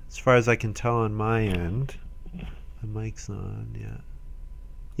 As far as I can tell on my end. The mic's on, yeah.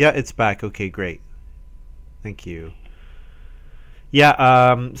 Yeah, it's back. Okay, great. Thank you.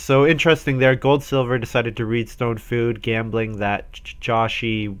 Yeah, so interesting there. Gold Silver decided to reedstone food, gambling that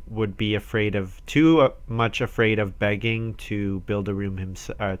Joshy would be too much afraid of begging to build a room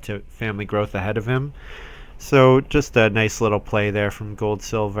to family growth ahead of him. So just a nice little play there from Gold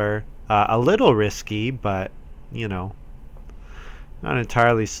Silver. A little risky, but, you know, not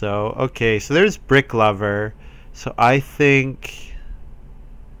entirely so. Okay, so there's Brick Lover. So I think...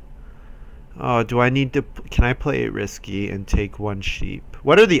 Oh, do I need to... Can I play it risky and take one sheep?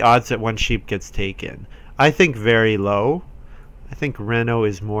 What are the odds that one sheep gets taken? I think very low. I think Reno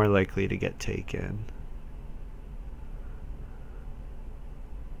is more likely to get taken.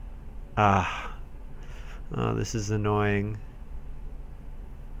 Ah. Oh, this is annoying.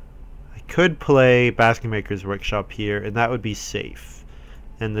 I could play Basket Maker's Workshop here, and that would be safe.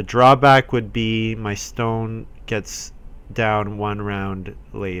 And the drawback would be my stone gets down one round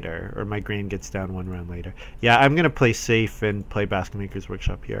later, or my grain gets down one round later. Yeah, I'm going to play safe and play Basket Maker's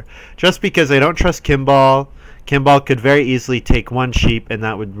Workshop here. Just because I don't trust Kimball. Kimball could very easily take one sheep, and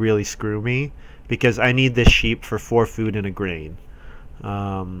that would really screw me, because I need this sheep for 4 food and a grain.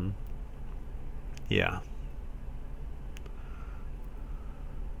 Yeah.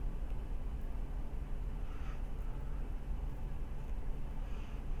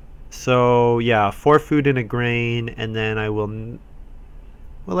 So yeah, 4 food and a grain, and then I will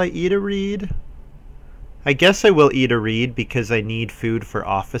I eat a reed? I guess I will eat a reed because I need food for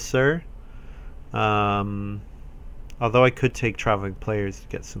officer. Although I could take traveling players to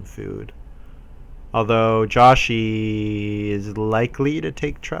get some food. Although Joshy is likely to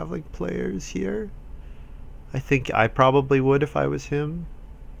take traveling players here. I think I probably would if I was him.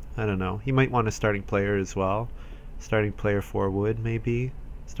 I don't know. He might want a starting player as well. Starting player 4 wood maybe.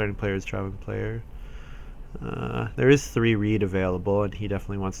 Starting player is traveling player. There is 3 reed available, and he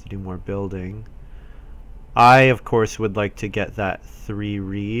definitely wants to do more building. I, of course, would like to get that 3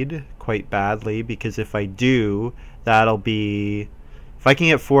 reed quite badly, because if I do, that'll be... If I can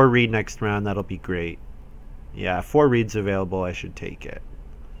get 4 reed next round, that'll be great. Yeah, 4 reeds available, I should take it.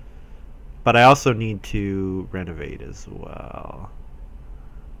 But I also need to renovate as well.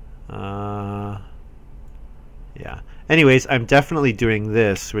 Yeah. Anyways, I'm definitely doing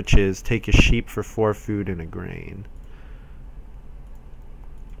this, which is take a sheep for 4 food and a grain.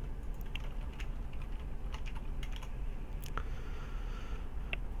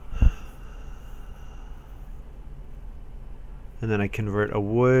 And then I convert a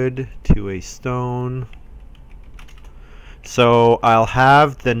wood to a stone. So I'll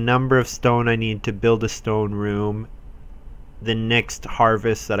have the number of stone I need to build a stone room the next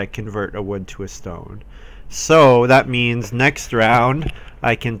harvest that I convert a wood to a stone. So that means next round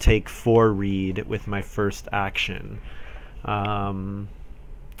I can take 4 reed with my first action.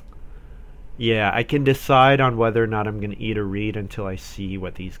 Yeah, I can decide on whether or not I'm going to eat a reed until I see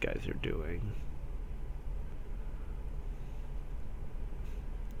what these guys are doing.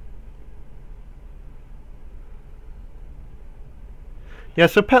 Yeah,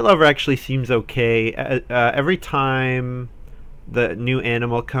 so Pet Lover actually seems okay. Every time the new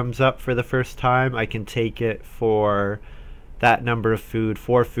animal comes up for the first time, I can take it for that number of food: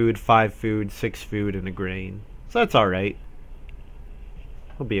 4 food, 5 food, 6 food, and a grain. So that's alright.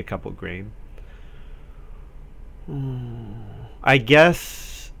 Will be a couple grain. I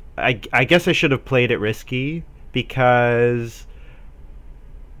guess I should have played it risky, because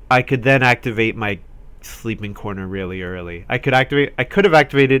I could then activate my sleeping corner really early. I could have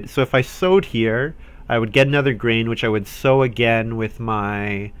activated, so if I sowed here, I would get another grain, which I would sow again with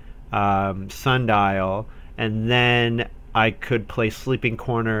my sundial, and then I could play sleeping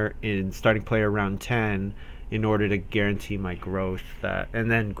corner in starting player round 10 in order to guarantee my growth, and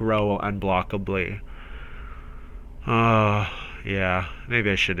then grow unblockably. Yeah, maybe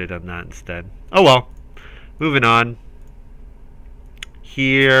I should have done that instead. Oh well, moving on.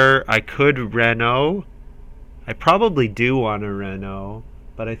 Here I could reno. I probably do want to reno.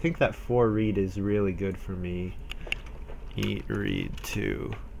 But I think that 4 read is really good for me. Eat, read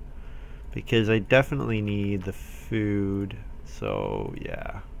 2. Because I definitely need the food. So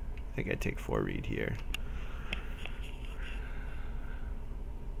yeah, I think I take 4 read here.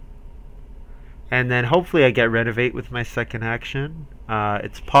 And then hopefully I get renovate with my second action.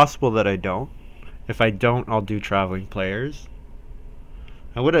 It's possible that I don't. If I don't, I'll do traveling players.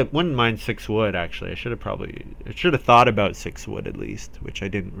 I wouldn't mind 6 wood actually. I should have thought about 6 wood at least, which I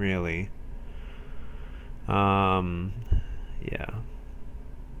didn't really. Yeah.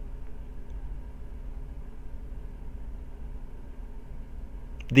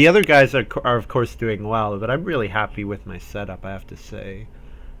 The other guys are of course doing well, but I'm really happy with my setup, I have to say.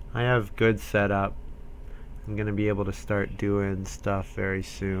 I have good setup. I'm gonna be able to start doing stuff very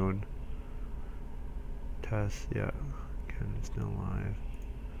soon. Test, yeah. Ken is still alive.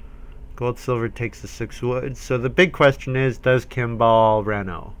 Gold silver takes the 6 wood. So the big question is, does Kimball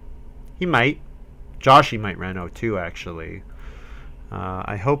reno? He might. Joshy might reno too, actually.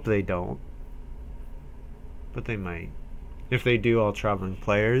 I hope they don't, but they might. If they do, I'll traveling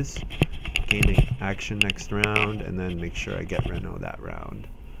players, gaining action next round, and then make sure I get reno that round.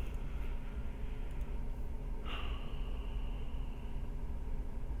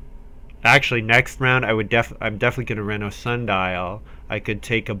 Actually, next round I'm definitely gonna reno sundial. I could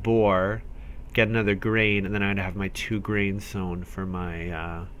take a boar, get another grain, and then I'd have my 2 grain sown for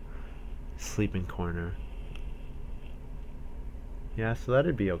my sleeping corner. Yeah, so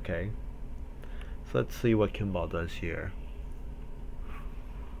that'd be okay. So let's see what Kimball does here.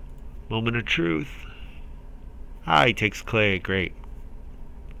 Moment of truth. Ah, he takes clay. Great.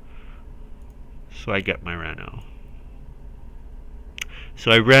 So I get my reno.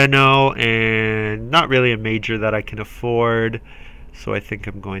 So I reno, and not really a major that I can afford. So I think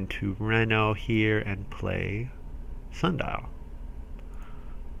I'm going to reno here and play sundial.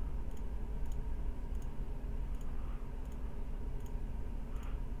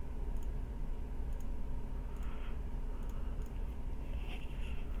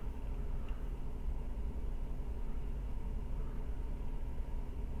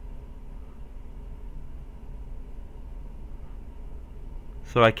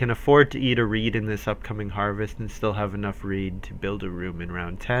 So I can afford to eat a reed in this upcoming harvest and still have enough reed to build a room in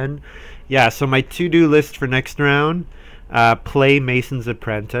round 10. Yeah, so my to-do list for next round, play Mason's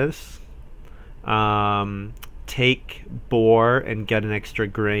Apprentice, take boar and get an extra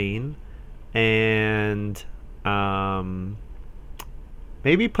grain, and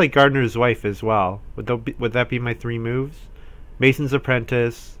maybe play Gardener's Wife as well. Would that be my 3 moves? Mason's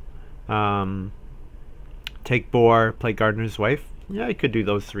Apprentice, take boar, play Gardener's Wife. Yeah, I could do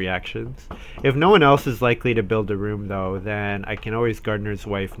those 3 actions. If no one else is likely to build a room, though, then I can always Gardener's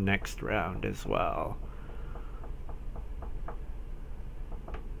Wife next round as well.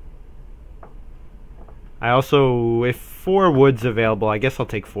 I also, if 4 wood's available, I guess I'll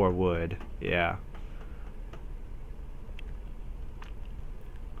take 4 wood. Yeah.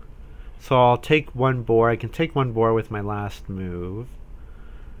 So I'll take 1 boar. I can take 1 boar with my last move.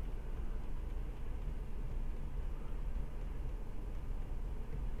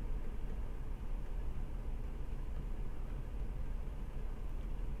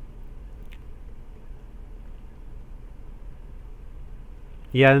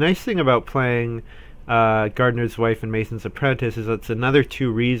 Yeah, the nice thing about playing Gardener's Wife and Mason's Apprentice is it's another 2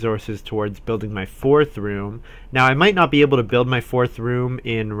 resources towards building my 4th room. Now, I might not be able to build my 4th room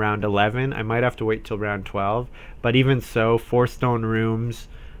in round 11. I might have to wait till round 12. But even so, 4 stone rooms,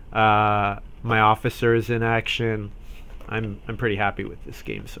 my officers in action. I'm pretty happy with this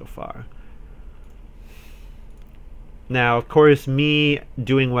game so far. Now, of course, me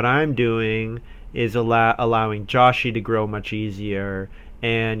doing what I'm doing is allowing Joshy to grow much easier.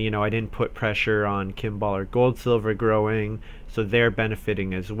 And, you know, I didn't put pressure on Kimball or goldsilver growing, so they're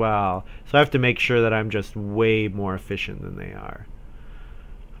benefiting as well. So I have to make sure that I'm just way more efficient than they are.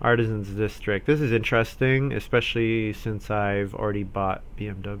 Artisans District. This is interesting, especially since I've already bought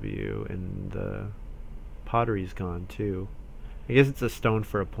BMW and the pottery's gone too. I guess it's a stone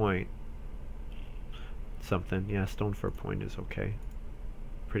for a point. Something. Yeah, stone for a point is okay.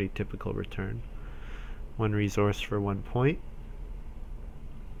 Pretty typical return. 1 resource for 1 point.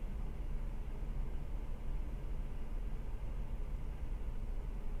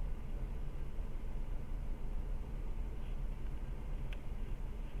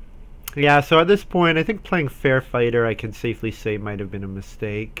 Yeah, so at this point, I think playing Fair Fighter, I can safely say might have been a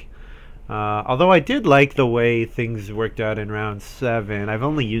mistake. Although I did like the way things worked out in round 7. I've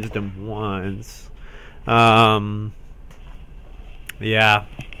only used them once. Yeah,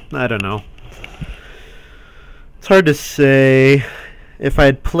 I don't know. It's hard to say. If I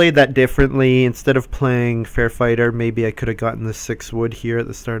had played that differently, instead of playing Fair Fighter, maybe I could have gotten the 6 wood here at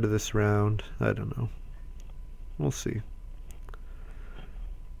the start of this round. I don't know. We'll see.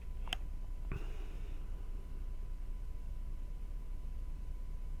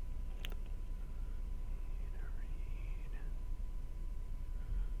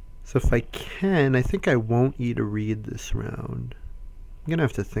 So if I can, I think I won't eat a reed this round. I'm going to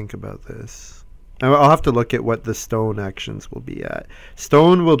have to think about this. I'll have to look at what the stone actions will be at.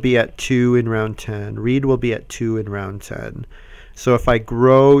 Stone will be at 2 in round 10. Reed will be at 2 in round 10. So if I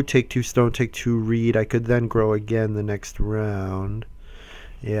grow, take 2 stone, take 2 reed, I could then grow again the next round.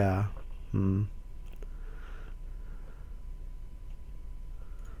 Yeah. I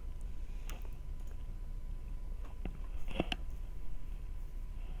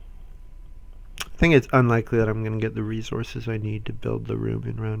think it's unlikely that I'm going to get the resources I need to build the room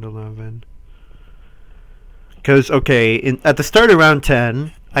in round 11. Because, okay, at the start of round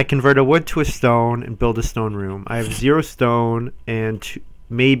 10, I convert a wood to a stone and build a stone room. I have 0 stone and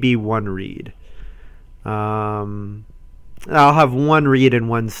maybe 1 reed. I'll have 1 reed and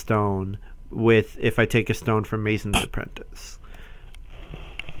 1 stone if I take a stone from Mason's Apprentice.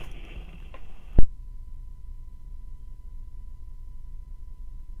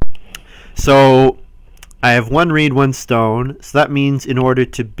 So I have 1 reed, 1 stone. So that means in order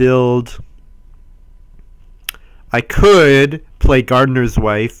to build, I could play Gardener's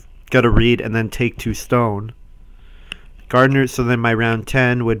Wife, get a reed, and then take 2 stone. So then my round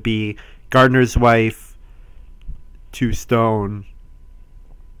 10 would be Gardener's Wife, 2 stone,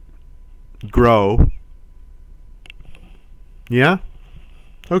 grow. Yeah?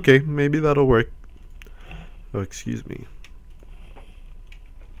 Okay, maybe that'll work. Oh, excuse me.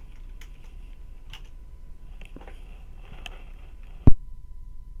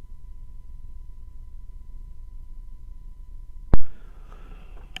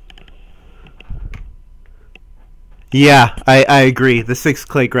 Yeah, I agree. The 6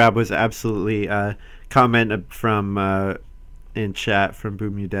 clay grab was absolutely comment from in chat from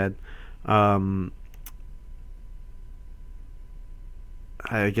Boom You Dead. I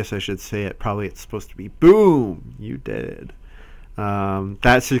guess I should say it. Probably it's supposed to be Boom You Dead.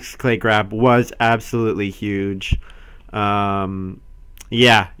 That 6 clay grab was absolutely huge. Yeah,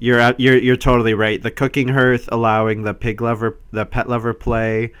 you're totally right. The cooking hearth allowing the pet lever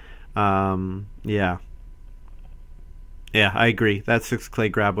play. Yeah. Yeah, I agree. That 6 clay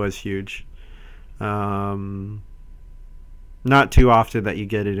grab was huge. Not too often that you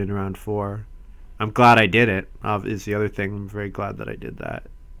get it in round 4. I'm glad I did it, is the other thing. I'm very glad that I did that.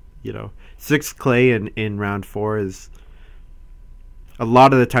 6 clay in round 4 is, a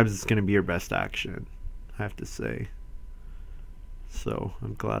lot of the times it's going to be your best action, I have to say. So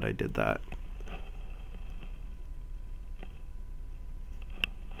I'm glad I did that.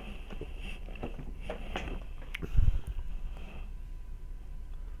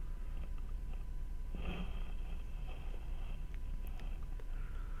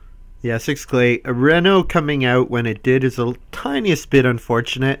 Yeah, 6 clay. Renault coming out when it did is a tiniest bit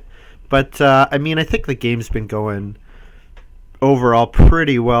unfortunate. But, I mean, I think the game's been going overall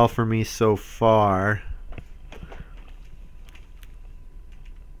pretty well for me so far.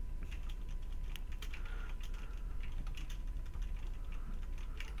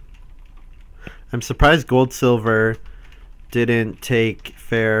 I'm surprised goldsilver didn't take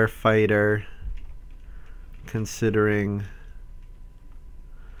fair fighter, considering...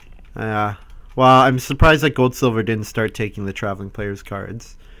 well, I'm surprised that goldsilver didn't start taking the traveling players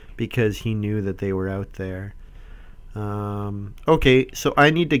cards, because he knew that they were out there. Okay, so I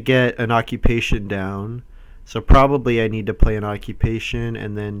need to get an occupation down. So probably I need to play an occupation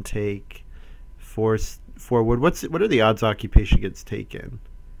and then take 4 wood. What are the odds occupation gets taken?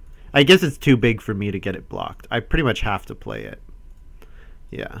 I guess it's too big for me to get it blocked. I pretty much have to play it.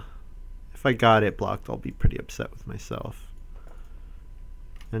 Yeah. If I got it blocked, I'll be pretty upset with myself.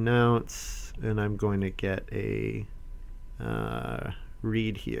 Announce, and I'm going to get a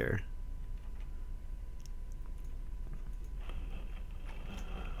read here.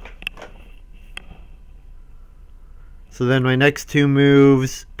 So then my next 2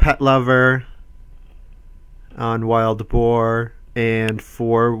 moves, Pet Lover on Wild Boar, and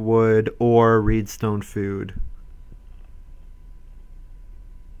 4 wood or Reedstone Food.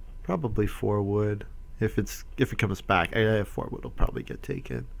 Probably 4 wood. If it comes back, 4 wood will probably get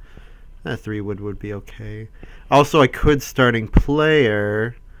taken. 3 wood would be okay. Also, I could starting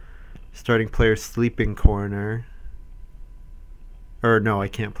player Sleeping Corner. Or no, I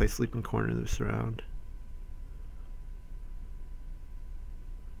can't play Sleeping Corner this round.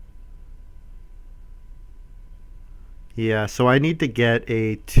 Yeah, so I need to get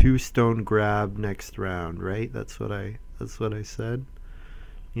a 2 stone grab next round, right? That's what I said.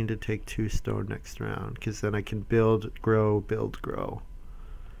 Need to take 2 stone next round, because then I can build, grow, build, grow.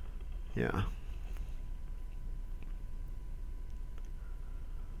 Yeah.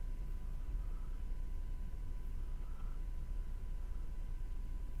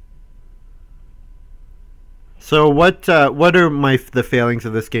 So what are the failings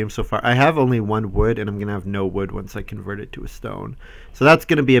of this game so far? I have only 1 wood, and I'm gonna have no wood once I convert it to a stone. So that's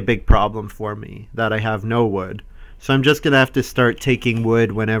gonna be a big problem for me, that I have no wood. So I'm just gonna have to start taking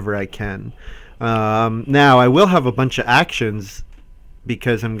wood whenever I can. Now I will have a bunch of actions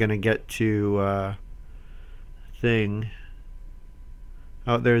because I'm gonna get to thing.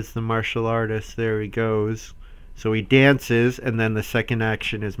 Oh, there's the martial artist. There he goes. So he dances, and then the second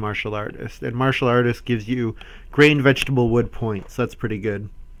action is martial artist. And martial artist gives you grain, vegetable, wood points. That's pretty good.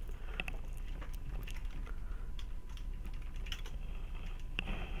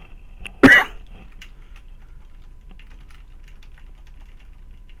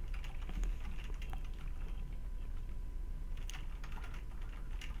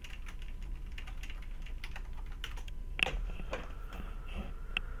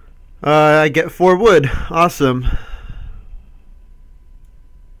 I get 4 wood. Awesome.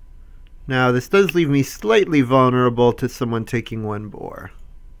 Now, this does leave me slightly vulnerable to someone taking 1 boar.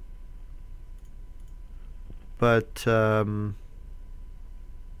 But, I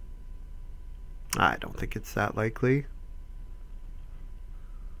don't think it's that likely.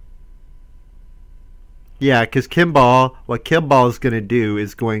 Yeah, because what Kimball is going to do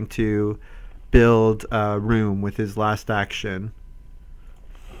is going to build a room with his last action.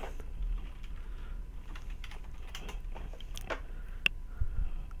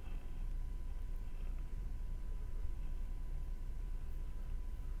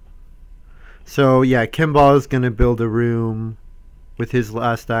 So yeah, Kimball is going to build a room with his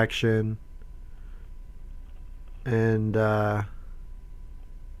last action. And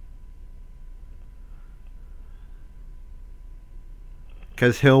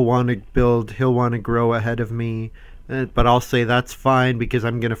because he'll want to grow ahead of me. But I'll say that's fine because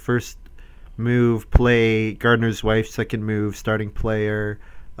I'm going to first move, play Gardener's Wife, second move, starting player,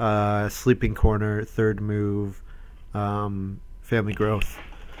 sleeping corner, third move, family growth.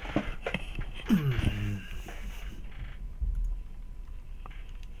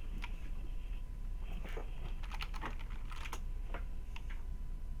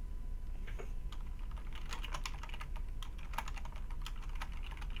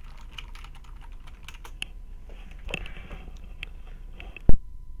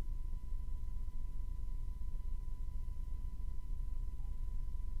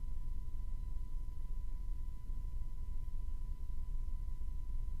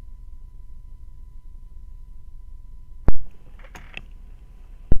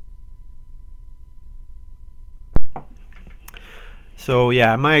 So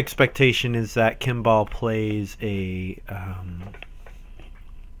yeah, my expectation is that Kimball plays a.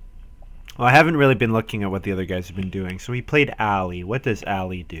 Well, I haven't really been looking at what the other guys have been doing. So he played Alley. What does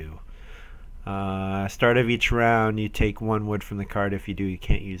Alley do? Start of each round, you take 1 wood from the card. If you do, you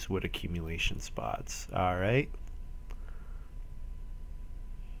can't use wood accumulation spots. All right.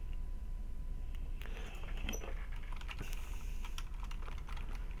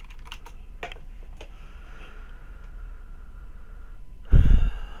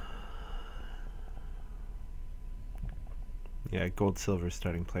 Yeah, gold silver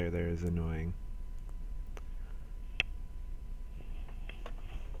starting player there is annoying.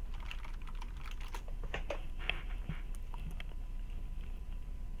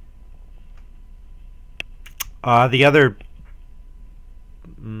 The other.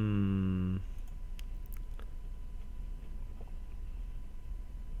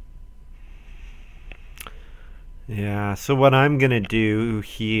 Yeah, so what I'm going to do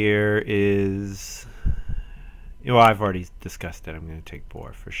here is. Well, I've already discussed it. I'm going to take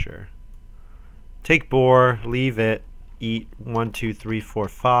boar for sure. Take boar, leave it, eat 1, 2, 3, 4,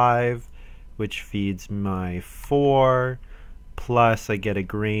 5, which feeds my 4. Plus, I get a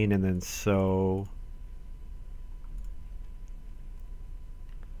grain and then sow.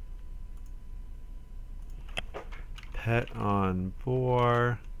 Pet on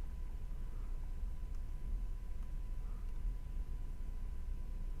boar.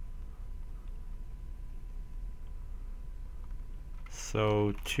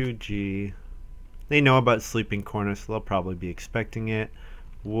 So 2G. They know about sleeping corner, so they'll probably be expecting it.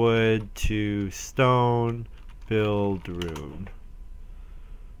 Wood to stone, build room.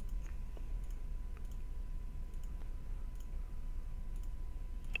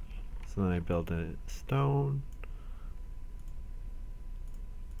 So then I build a stone,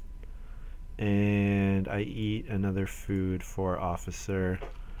 and I eat another food for officer.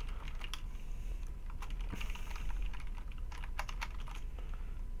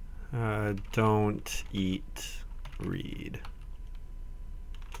 Don't eat reed.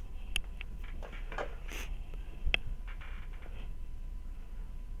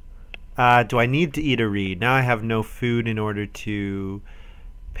 Do I need to eat a reed? Now I have no food in order to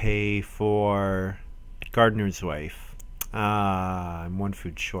pay for gardener's wife. I'm one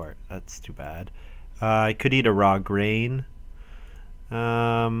food short. That's too bad. I could eat a raw grain.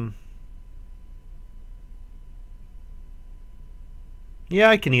 Yeah,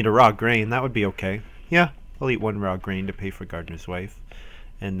 I can eat a raw grain. That would be okay. Yeah, I'll eat one raw grain to pay for gardener's wife.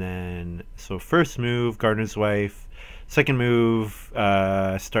 And then, so first move, gardener's wife. Second move,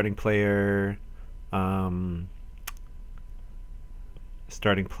 starting player.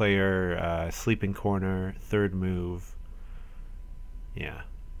 Starting player, sleeping corner. Third move. Yeah.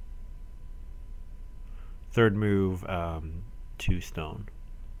 Third move, 2 stone.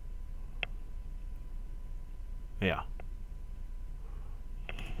 Yeah.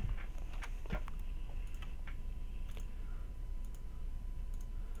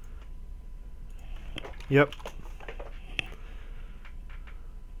 Yep.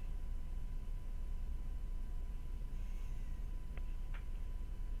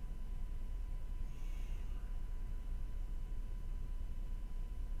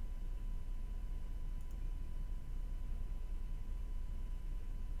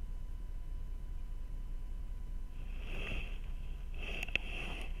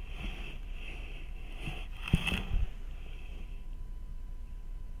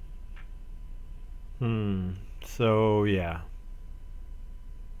 So, yeah.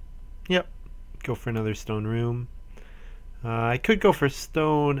 Yep. Go for another stone room. I could go for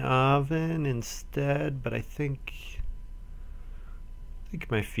stone oven instead, but I think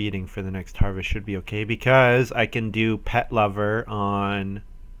my feeding for the next harvest should be okay because I can do pet lover on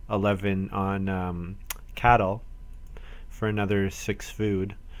 11 on cattle for another 6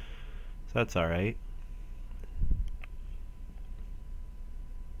 food. So that's all right.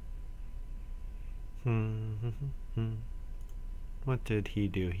 What did he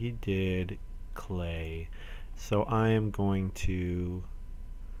do? He did clay. So I am going to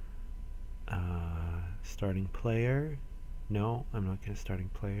starting player. No, I'm not going to starting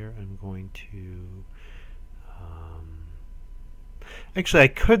player. I'm going to actually I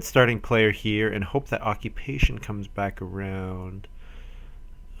could starting player here and hope that occupation comes back around.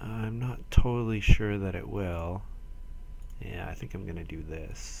 I'm not totally sure that it will. Yeah, I think I'm going to do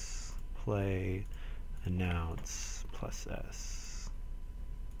this. Play announce plus S.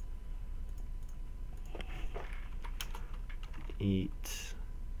 Eat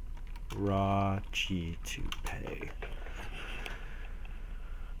raw G to pay.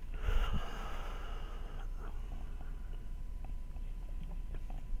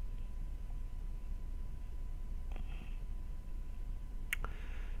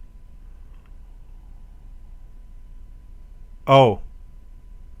 Oh,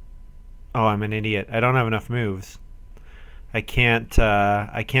 I'm an idiot. I don't have enough moves. I can't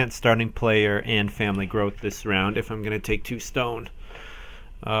starting player and family growth this round if I'm gonna take 2 stone.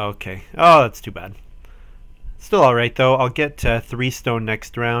 Okay. Oh, that's too bad. Still alright though. I'll get 3 stone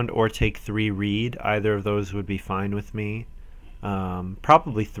next round or take 3 reed. Either of those would be fine with me.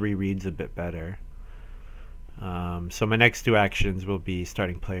 Probably 3 reed's a bit better. So my next 2 actions will be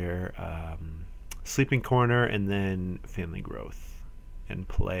starting player, sleeping corner, and then family growth. And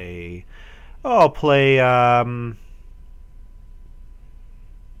play. Oh, I'll play. I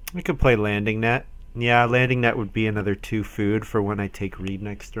could play landing net. Yeah, landing net would be another 2 food for when I take reed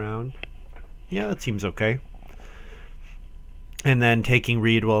next round. Yeah, that seems okay. And then taking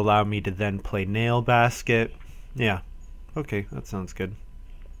reed will allow me to then play nail basket. Yeah, okay, that sounds good.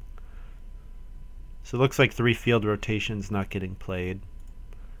 So it looks like 3 field rotations not getting played.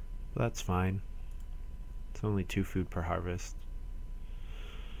 That's fine. It's only 2 food per harvest.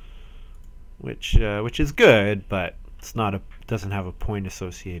 Which is good, but it's not doesn't have a point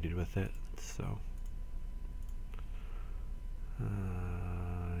associated with it. So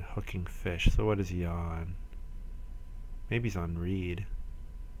hooking fish. So what is he on? Maybe he's on reed.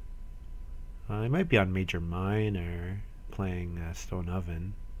 He might be on major mine or playing stone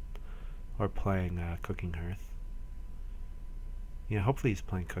oven or playing cooking hearth. Yeah, hopefully he's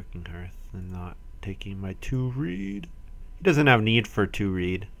playing cooking hearth and not taking my 2 reed. He doesn't have need for 2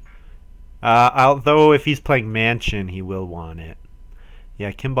 reed. Although if he's playing mansion, he will want it.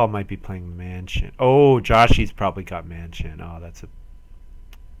 Yeah, Kimball might be playing mansion. Oh, Joshy's probably got mansion. Oh, that's a...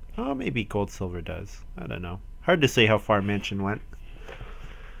 Oh, maybe goldsilver does. I don't know. Hard to say how far mansion went.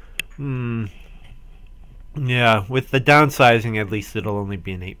 Yeah, with the downsizing, at least it'll only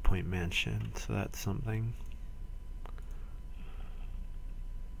be an 8-point mansion, so that's something.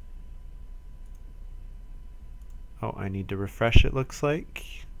 Oh, I need to refresh, it looks like.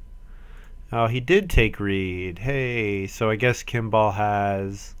 Oh, he did take Reed. Hey, so I guess Kimball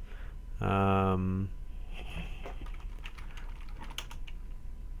has...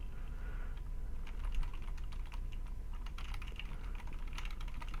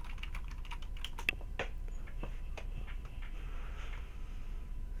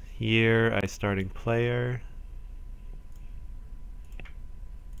 here, I starting player.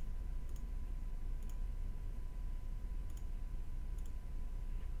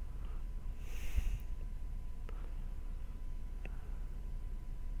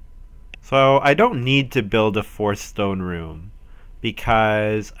 So I don't need to build a 4th stone room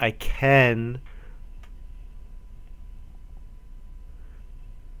because I can...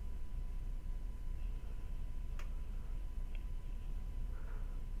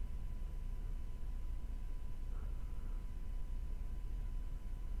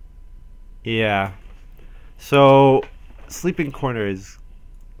 Yeah. So sleeping corner is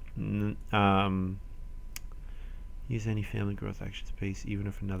use any family growth action space even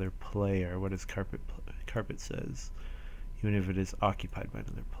if another player. What does carpet says? Even if it is occupied by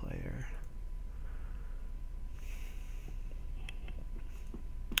another player.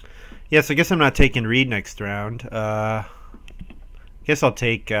 Yes, I guess I'm not taking Reed next round. Guess I'll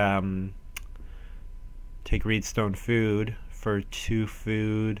take Reed stone food for 2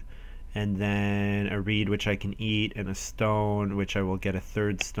 food, and then a Reed which I can eat, and a stone which I will get a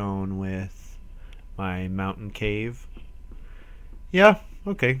 3rd stone with my mountain cave. Yeah,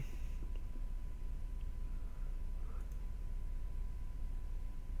 okay.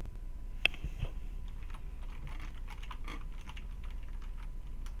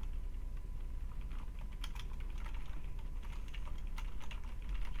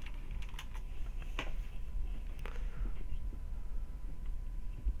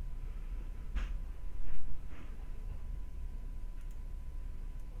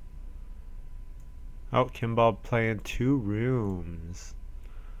 Oh, Kimball playing 2 rooms.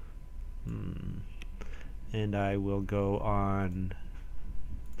 And I will go on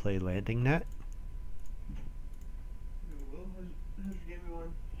play landing net. How's your game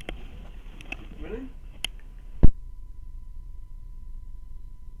going? Winning?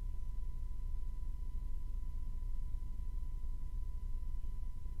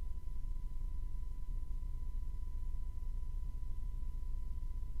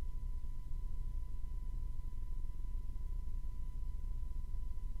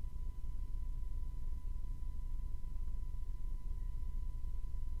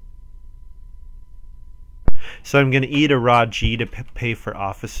 So I'm going to eat a raw G to pay for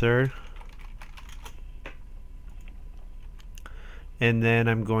officer. And then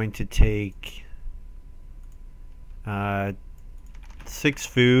I'm going to take 6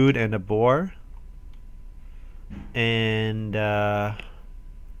 food and a boar. And yeah,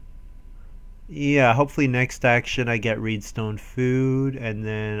 hopefully next action I get reedstone food, and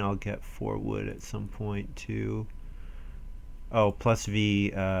then I'll get 4 wood at some point too. Oh, plus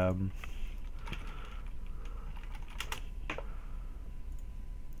V.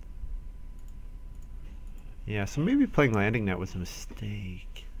 Yeah, so maybe playing landing net was a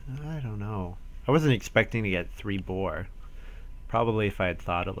mistake. I don't know. I wasn't expecting to get 3 boar. Probably if I had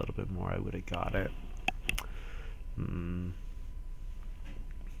thought a little bit more, I would have got it.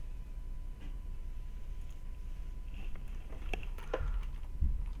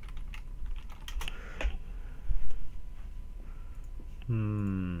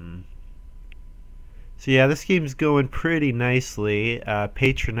 So yeah, this game's going pretty nicely.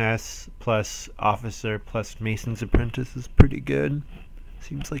 Patroness plus officer plus mason's apprentice is pretty good.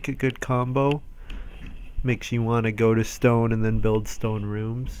 Seems like a good combo. Makes you want to go to stone and then build stone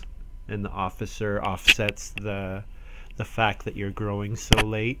rooms. And the officer offsets the fact that you're growing so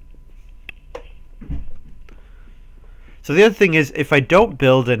late. So the other thing is, if I don't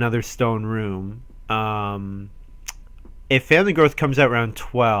build another stone room, if family growth comes out around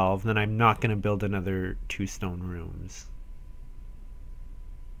 12, then I'm not going to build another 2 stone rooms.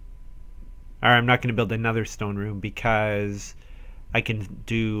 Or I'm not going to build another stone room because I can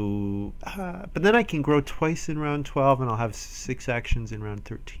do... but then I can grow twice in round 12, and I'll have 6 actions in round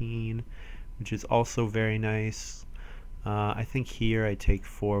 13, which is also very nice. I think here I take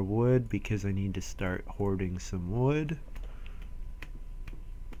 4 wood because I need to start hoarding some wood.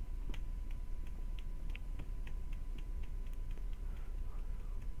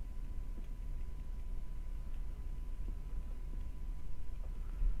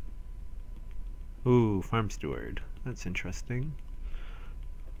 Ooh, farm steward. That's interesting.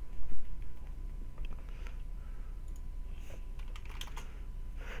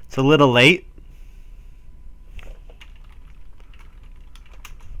 It's a little late.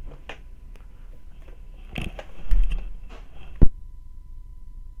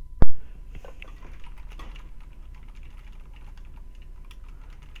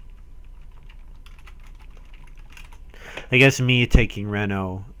 I guess me taking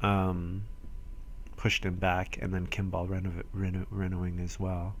Reno pushed him back, and then Kimball Renoing as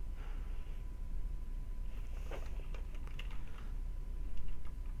well.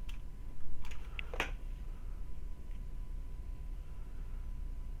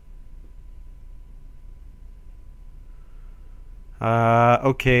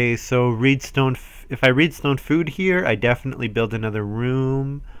 Okay, so if I reedstone food here, I definitely build another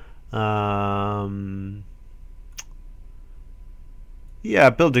room.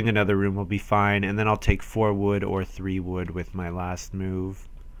 Yeah, building another room will be fine, and then I'll take 4 wood or 3 wood with my last move.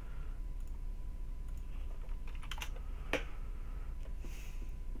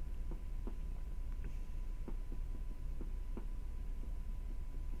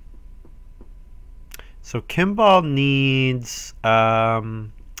 So Kimball needs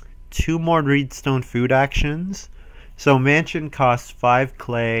 2 more reedstone food actions. So mansion costs 5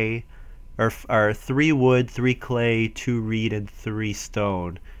 clay, or 3 wood, 3 clay, 2 reed, and 3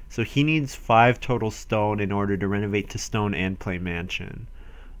 stone. So he needs 5 total stone in order to renovate to stone and play mansion.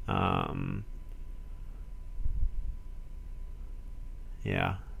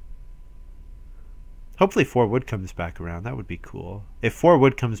 Yeah. Hopefully 4 wood comes back around. That would be cool. If 4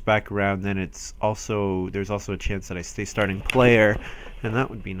 wood comes back around, then there's also a chance that I stay starting player, and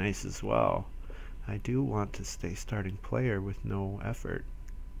that would be nice as well. I do want to stay starting player with no effort.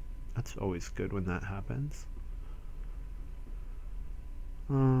 That's always good when that happens.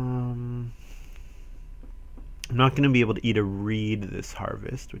 I'm not going to be able to eat a reed this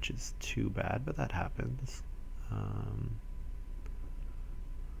harvest, which is too bad, but that happens.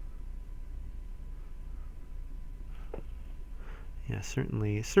 Yeah,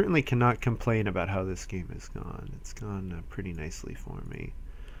 certainly cannot complain about how this game has gone. It's gone pretty nicely for me.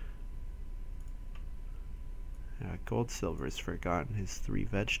 Goldsilver's forgotten his 3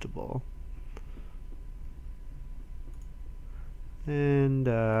 vegetable. And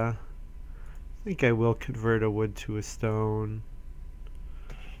I think I will convert a wood to a stone.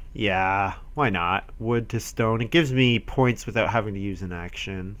 Yeah, why not? Wood to stone. It gives me points without having to use an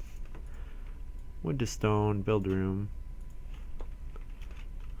action. Wood to stone, build room.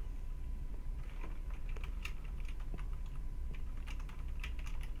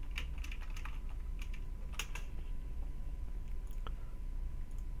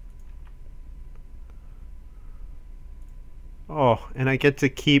 Oh, and I get to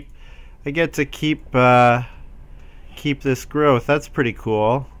keep keep this growth. That's pretty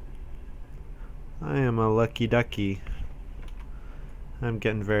cool. I am a lucky ducky. I'm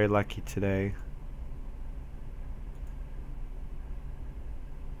getting very lucky today.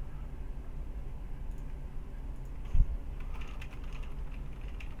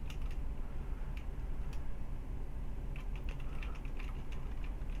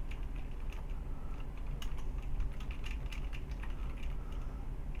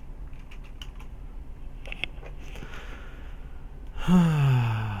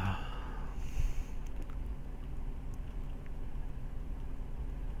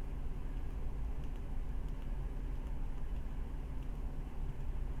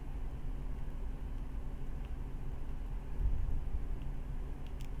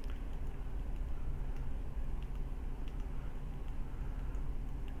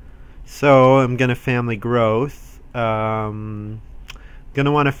 So I'm gonna family growth. Gonna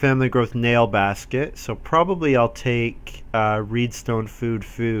want a family growth nail basket. So probably I'll take reedstone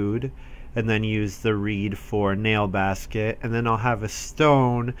food, and then use the reed for nail basket, and then I'll have a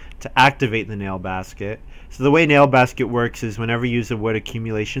stone to activate the nail basket. So the way nail basket works is whenever you use a wood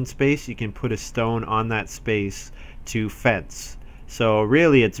accumulation space, you can put a stone on that space to fence. So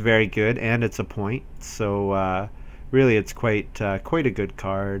really, it's very good, and it's a point. So really, it's quite a good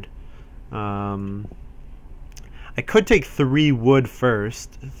card. I could take 3 wood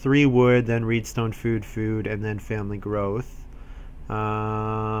first. 3 wood, then reedstone food, and then family growth.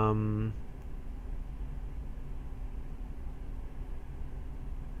 I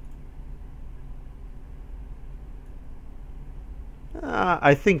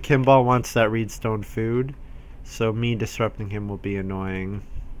think Kimball wants that reedstone food, so me disrupting him will be annoying.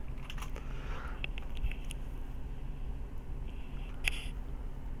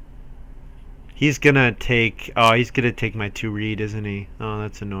 He's gonna take my 2 reed, isn't he? Oh,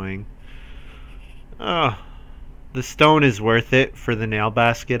 that's annoying. Oh, the stone is worth it for the nail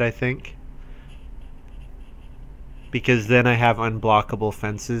basket, I think. Because then I have unblockable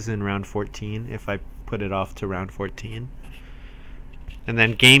fences in round 14 if I put it off to round 14. And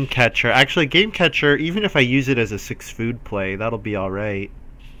then game catcher. Actually, game catcher, even if I use it as a 6 food play, that'll be alright.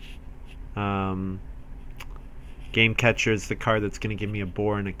 Game catcher is the card that's going to give me a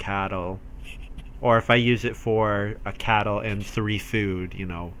boar and a cattle. Or if I use it for a cattle and 3 food, you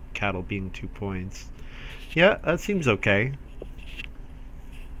know, cattle being 2 points. Yeah, that seems okay.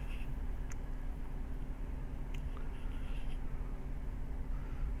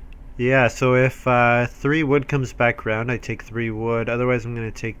 Yeah, so if 3 wood comes back around, I take 3 wood. Otherwise, I'm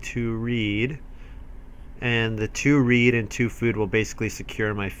going to take 2 reed. And the 2 reed and 2 food will basically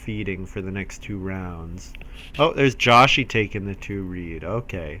secure my feeding for the next 2 rounds. Oh, there's Joshy taking the 2 reed.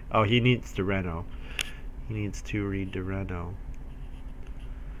 Okay. Oh, he needs to reno. He needs 2 reed to reno.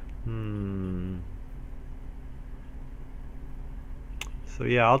 So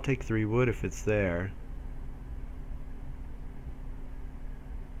yeah, I'll take 3 wood if it's there.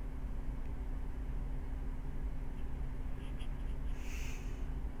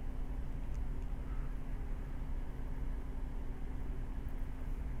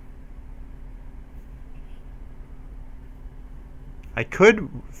 I could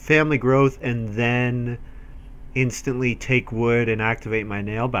family growth and then instantly take wood and activate my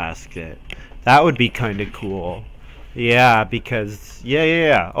nail basket. That would be kind of cool. Yeah, because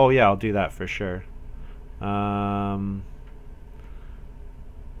yeah. Oh yeah, I'll do that for sure.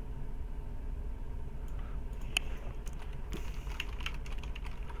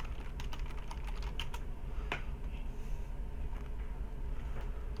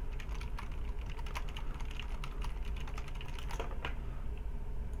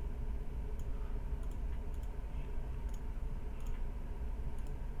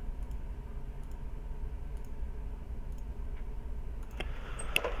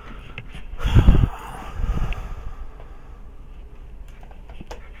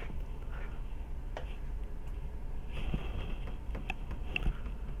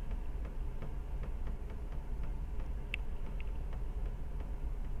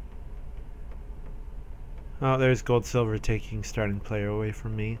 Oh, there's gold-silver taking starting player away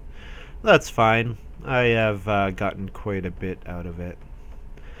from me. That's fine. I have gotten quite a bit out of it.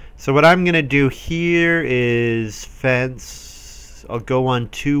 So what I'm going to do here is fence. I'll go on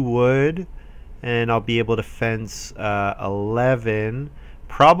 2 wood, and I'll be able to fence 11.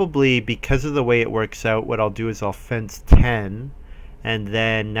 Probably because of the way it works out, what I'll do is I'll fence 10. And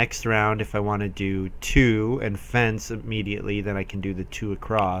then next round, if I want to do 2 and fence immediately, then I can do the 2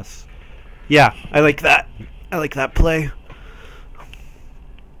 across. Yeah, I like that. I like that play.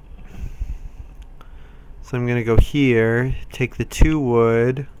 So I'm going to go here, take the 2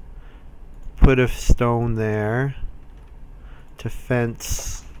 wood, put a stone there to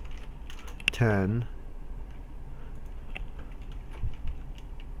fence 10.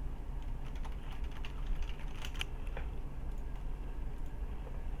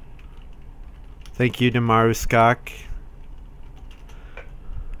 Thank you to Maruskak.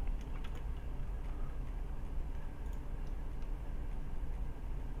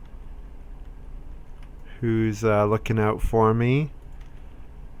 Who's looking out for me.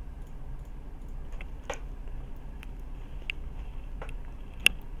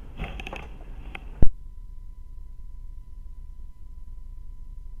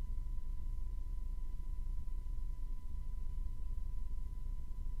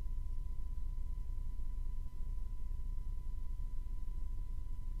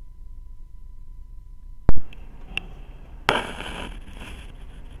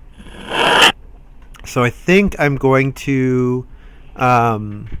 So I think I'm going to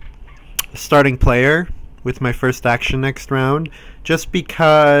starting player with my first action next round, just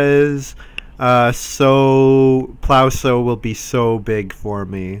because plow will be so big for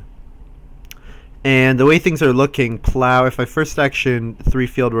me. And the way things are looking, plow, if I first action 3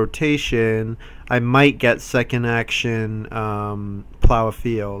 field rotation, I might get second action plow a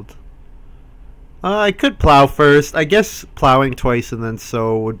field. I could plow first. I guess plowing twice and then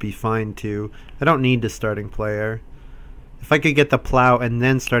would be fine too. I don't need the starting player. If I could get the plow and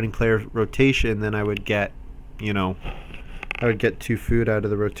then starting player rotation, then I would get, you know, I would get 2 food out of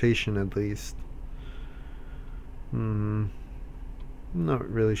the rotation at least. I'm not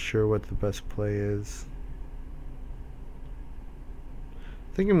really sure what the best play is.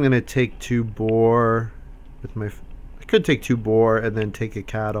 I think I'm going to take 2 boar with my... I could take 2 boar and then take a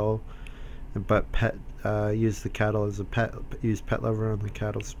cattle. But use the cattle as a pet. Use pet lever on the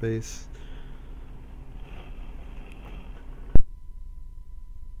cattle space.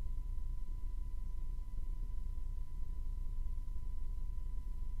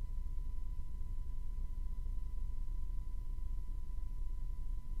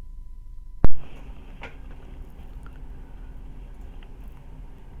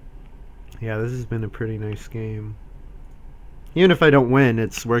 Yeah, this has been a pretty nice game. Even if I don't win,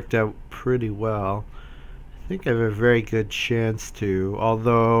 it's worked out pretty well. I think I have a very good chance to,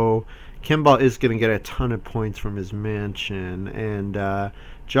 although Kimball is going to get a ton of points from his mansion, and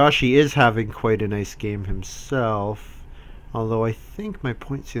Joshy is having quite a nice game himself, although I think my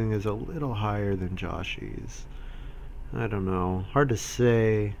point ceiling is a little higher than Joshy's. I don't know. Hard to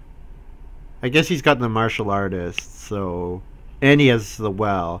say. I guess he's got the martial artist, so... And he has the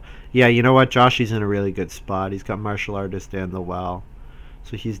well. Yeah, you know what? Joshy's in a really good spot. He's got martial artist and the well.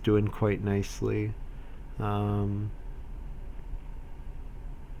 So he's doing quite nicely. Yeah.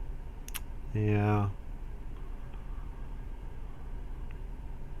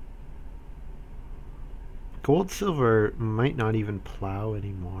 Gold silver might not even plow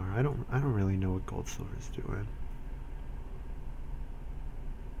anymore. I don't really know what gold silver's doing.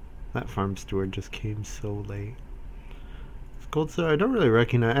 That farm steward just came so late. Gold silver, I don't really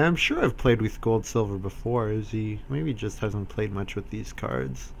recognize. I'm sure I've played with gold silver before. Is he? Maybe just hasn't played much with these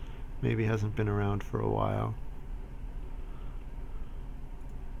cards. Maybe hasn't been around for a while.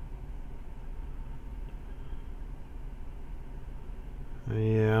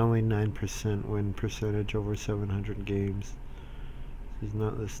 Yeah, only 9% win percentage over 700 games. He's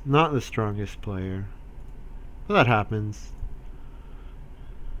not the strongest player. But that happens.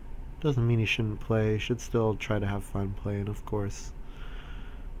 Doesn't mean he shouldn't play. He should still try to have fun playing, of course.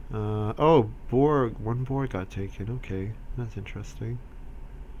 Oh, one boar got taken. Okay, that's interesting.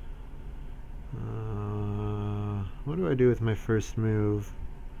 What do I do with my first move?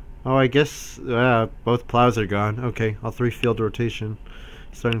 Oh, I guess both plows are gone. Okay, I'll 3-field rotation.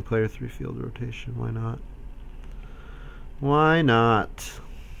 Starting player 3-field rotation. Why not? Why not?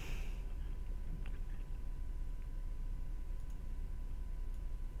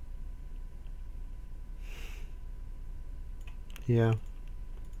 Yeah.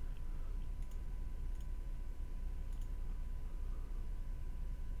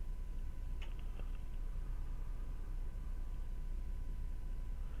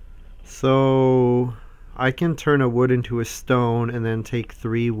 So I can turn a wood into a stone and then take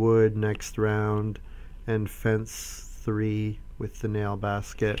 3 wood next round and fence 3 with the nail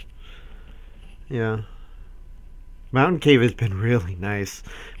basket. Yeah. Mountain Cave has been really nice.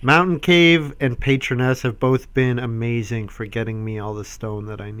 Mountain Cave and Patroness have both been amazing for getting me all the stone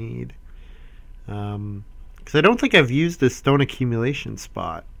that I need. Because I don't think I've used this stone accumulation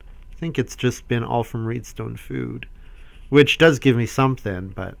spot. I think it's just been all from Reedstone Food, which does give me something,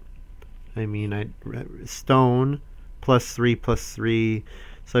 but I mean, stone +3 +3.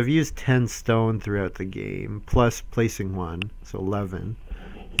 So I've used 10 stone throughout the game, plus placing 1, so 11.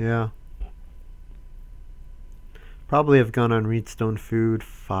 Yeah. Probably have gone on Reedstone Food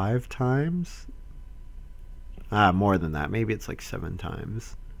 5 times. More than that. Maybe it's like 7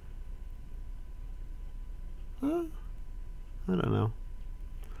 times. I don't know.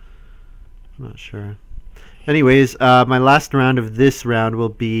 I'm not sure. Anyways, my last round of this round will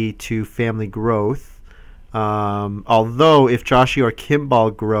be to family growth. Although if Joshy or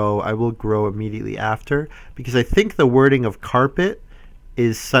Kimball grow, I will grow immediately after, because I think the wording of carpet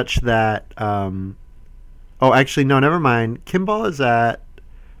is such that oh, actually, no, never mind. Kimball is at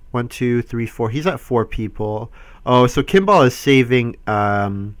 1, 2, 3, 4. He's at 4 people. Oh, so Kimball is saving.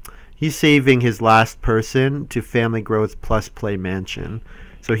 He's saving his last person to family growth plus play mansion.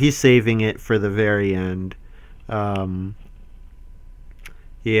 So he's saving it for the very end.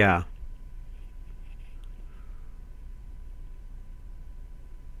 Yeah.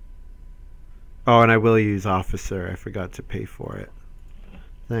 Oh, and I will use officer. I forgot to pay for it.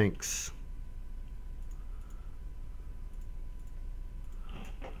 Thanks.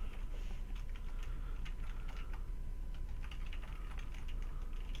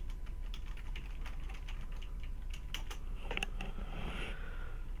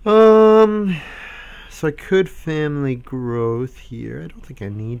 So I could family growth here. I don't think I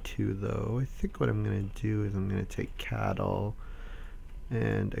need to, though. I think what I'm going to do is I'm going to take cattle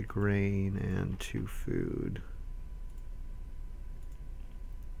and a grain and 2 food.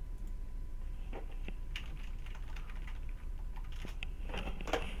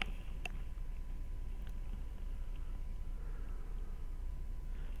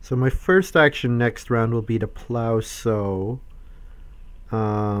 So my first action next round will be to plow sow.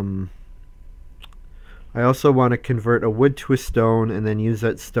 I also want to convert a wood to a stone and then use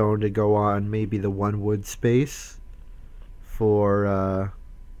that stone to go on maybe the 1 wood space for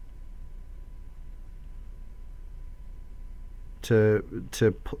to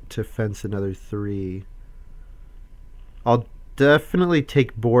fence another 3. I'll definitely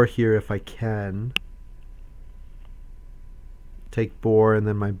take boar here if I can. take boar, and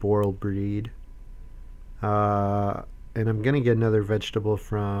then my boar will breed. And I'm gonna get another vegetable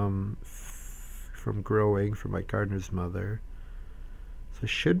from growing from my gardener's mother. So it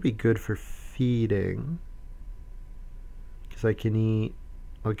should be good for feeding, because I can eat.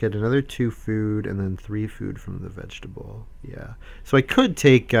 I'll get another 2 food and then 3 food from the vegetable. Yeah. So I could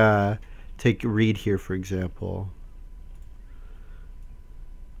take reed here, for example,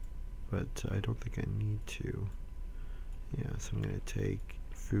 but I don't think I need to. Yeah. So I'm gonna take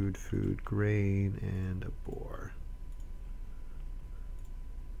food, grain, and a boar.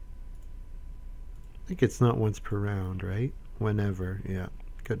 I think it's not once per round, right? Whenever. Yeah.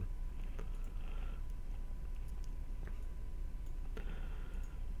 Good.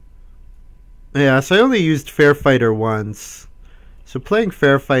 Yeah, so I only used Fair Fighter once. So playing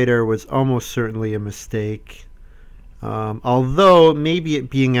Fair Fighter was almost certainly a mistake. Although maybe it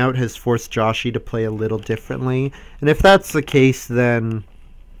being out has forced Joshy to play a little differently. And if that's the case, then,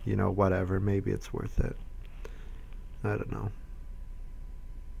 you know, whatever. Maybe it's worth it. I don't know.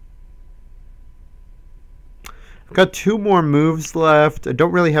 I've got 2 more moves left. I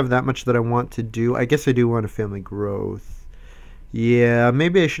don't really have that much that I want to do. I guess I do want a family growth. Yeah,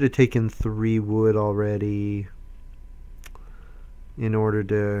 maybe I should have taken 3 wood already in order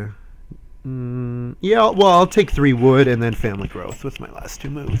to... yeah, well, I'll take 3 wood and then family growth with my last 2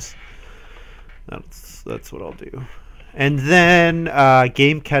 moves. That's what I'll do. And then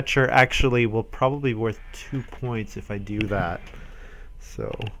game catcher actually will probably be worth 2 points if I do that.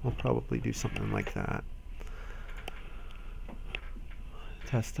 So I'll probably do something like that.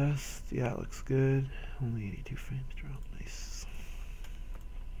 Test. Yeah, it looks good. Only 82 frames drop. Nice.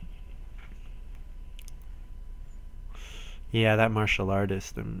 Yeah, that martial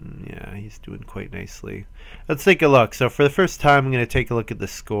artist, yeah, he's doing quite nicely. Let's take a look. So for the first time, I'm going to take a look at the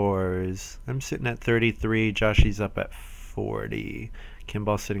scores. I'm sitting at 33. Joshy's up at 40.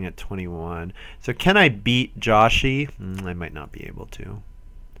 Kimball sitting at 21. So can I beat Joshy? I might not be able to.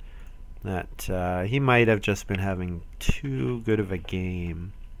 He might have just been having too good of a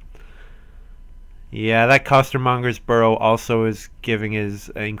game. Yeah, that Costermonger's Burrow also is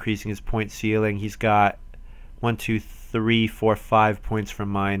increasing his point ceiling. He's got 1, 2, 3, 4, 5 points from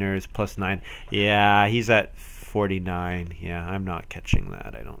miners plus 9. Yeah, he's at 49. Yeah, I'm not catching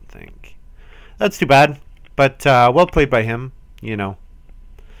that, I don't think. That's too bad, but well played by him. You know,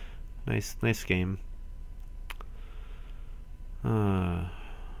 nice game.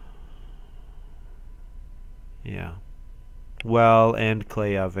 Yeah. Well, and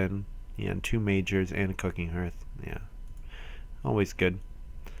clay oven. Yeah, and 2 majors and a cooking hearth. Yeah, always good.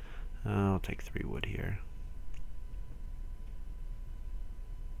 I'll take 3 wood here.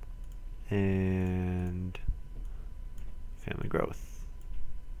 And family growth.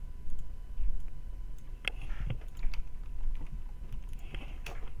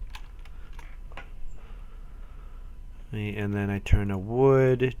 And then I turn a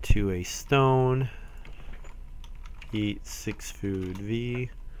wood to a stone. Eat 6 food V.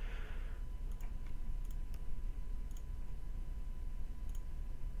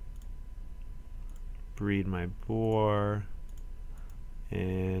 Breed my boar.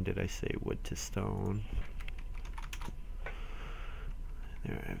 And did I say wood to stone?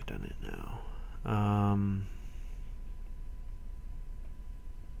 There, I've done it now.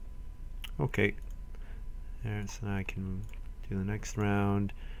 Okay. There, so now I can do the next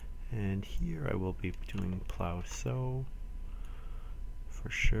round. And here I will be doing plow sow for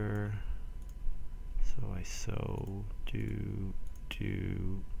sure. So I sow, do.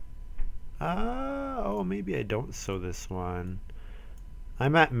 Oh, maybe I don't sow this one.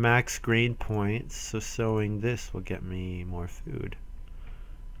 I'm at max grain points, so sowing this will get me more food.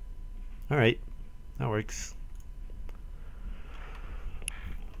 Alright, that works.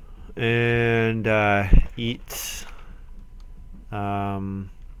 And eat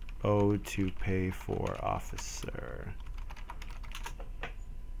O to pay for officer.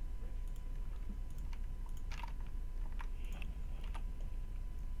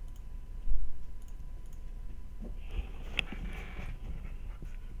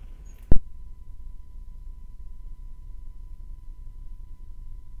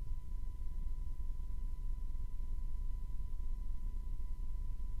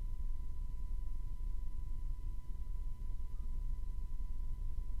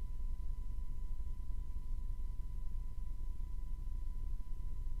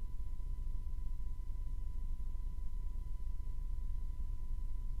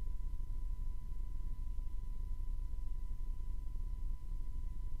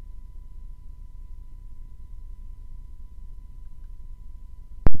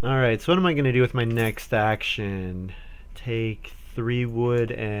 Alright, so what am I going to do with my next action? Take 3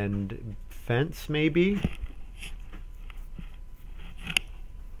 wood and fence, maybe.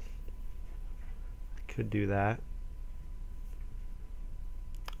 Could do that.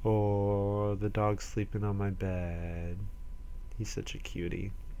 Oh, the dog's sleeping on my bed. He's such a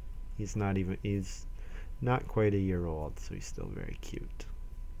cutie. He's not quite a year old, so he's still very cute.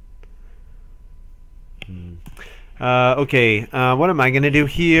 Okay, what am I gonna do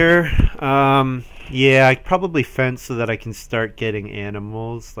here? Yeah, I probably fence so that I can start getting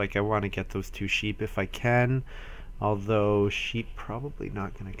animals. Like, I want to get those 2 sheep if I can. Although sheep probably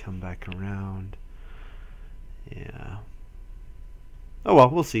not gonna come back around. Yeah. Oh well,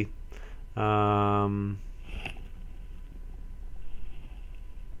 we'll see.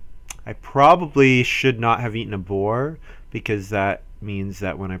 I probably should not have eaten a boar, because that means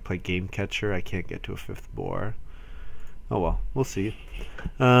that when I play game catcher I can't get to a 5th boar. Oh well, we'll see.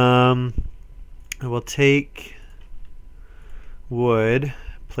 I will take wood,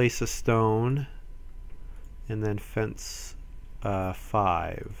 place a stone, and then fence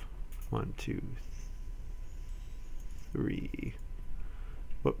 5. 1, 2, 3.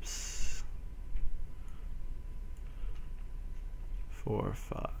 Whoops. 4,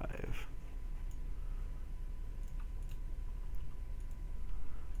 5.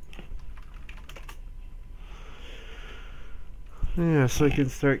 Yeah, so I can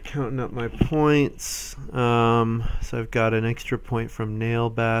start counting up my points. So I've got an extra point from nail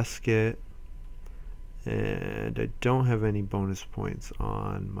basket, and I don't have any bonus points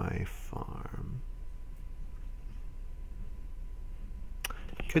on my farm.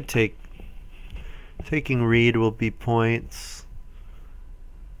 Could taking reed will be points,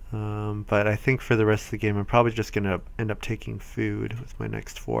 but I think for the rest of the game I'm probably just going to end up taking food with my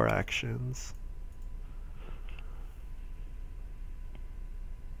next 4 actions.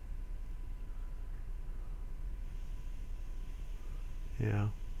 Yeah.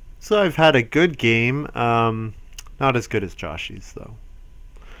 So I've had a good game, not as good as Joshy's though.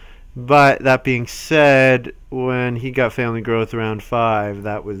 But that being said, when he got family growth round 5,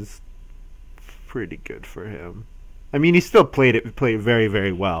 that was pretty good for him. I mean, he still played very,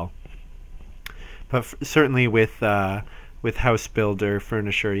 very well. But certainly with house builder,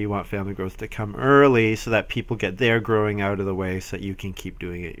 furniture, you want family growth to come early so that people get their growing out of the way so that you can keep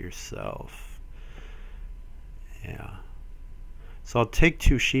doing it yourself. Yeah. So I'll take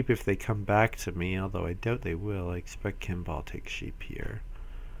 2 sheep if they come back to me, although I doubt they will. I expect Kimball to take sheep here.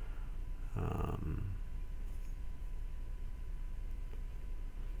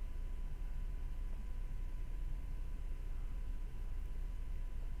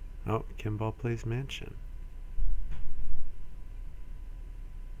 Oh, Kimball plays mansion.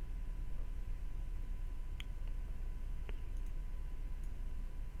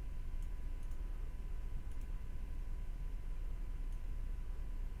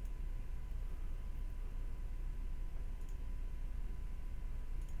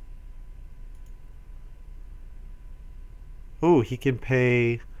 Oh, he can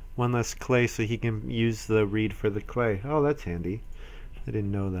pay 1 less clay so he can use the reed for the clay. Oh, that's handy. I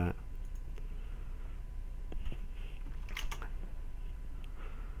didn't know that.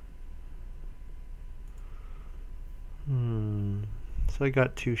 So I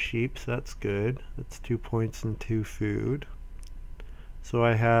got 2 sheep, so that's good. That's 2 points and 2 food. So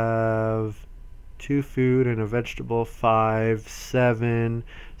I have 2 food and a vegetable, 5, 7.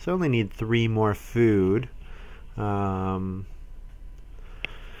 So I only need 3 more food.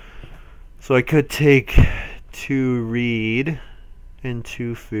 So I could take 2 reed and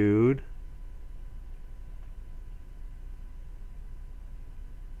 2 food.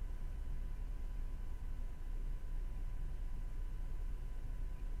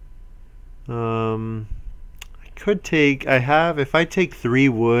 I could take, if I take 3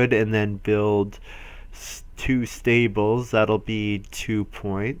 wood and then build 2 stables, that'll be 2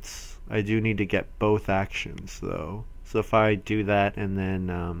 points. I do need to get both actions though. So if I do that and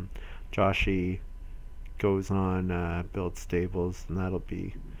then Joshy goes on build stables, then that'll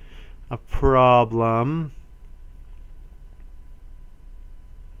be a problem.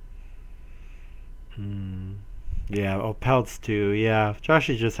 Yeah, oh, pelts too. Yeah,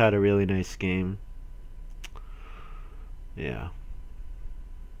 Joshy just had a really nice game. Yeah.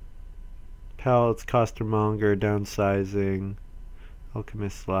 Pelts, costermonger, downsizing,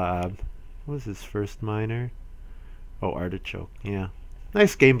 alchemist lab. What was his first miner? Oh, artichoke. Yeah.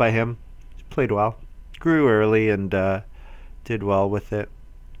 Nice game by him. He played well. Grew early and did well with it.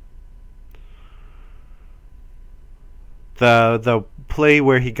 The play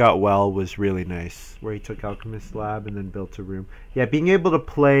where he got well was really nice, where he took alchemist lab and then built a room. Yeah, being able to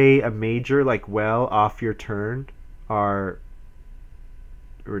play a major like well off your turn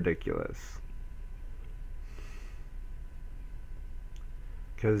ridiculous.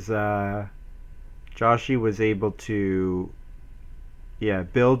 Because Joshy was able to, yeah,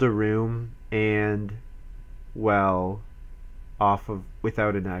 build a room and well off of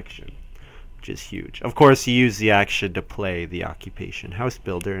without an action, which is huge. Of course, he used the action to play the occupation, house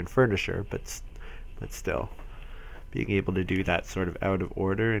builder, and furnisher, but still, being able to do that sort of out of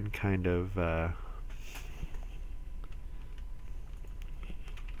order and kind of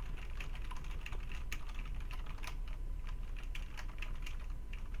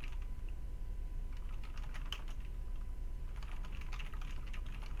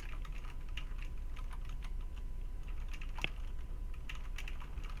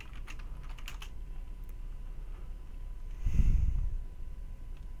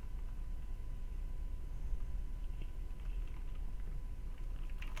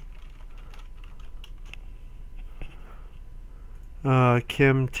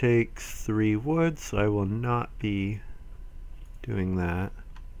Kim takes 3 wood, so I will not be doing that.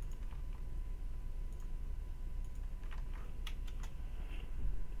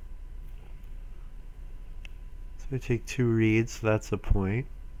 So I take 2 reeds, so that's a point.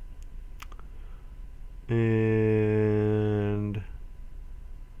 And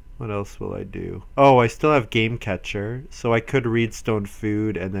what else will I do? Oh, I still have game catcher, so I could reed stone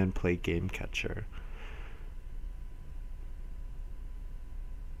food and then play game catcher.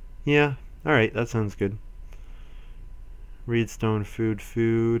 Yeah, alright, that sounds good. Reedstone,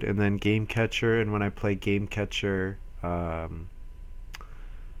 food, and then game catcher, and when I play game catcher, I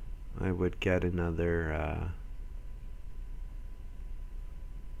would get another,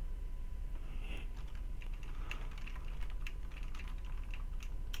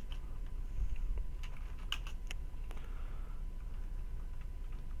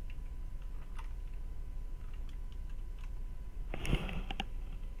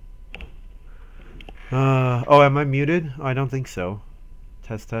 oh, am I muted? Oh, I don't think so.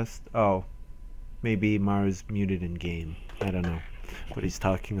 Test. Oh, maybe Mara's muted in game. I don't know what he's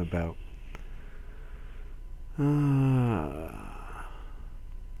talking about.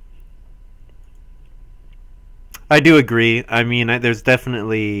 I do agree. I mean, there's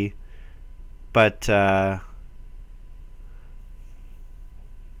definitely, but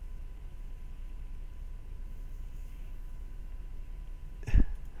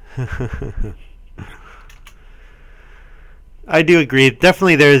I do agree.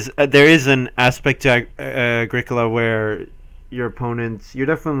 Definitely, there is an aspect to Agricola where your opponents, you're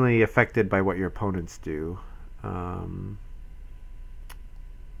definitely affected by what your opponents do,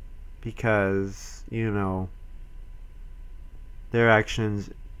 because their actions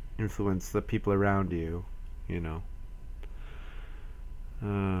influence the people around you.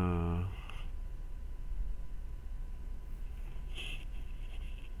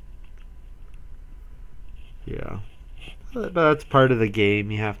 Yeah. But that's part of the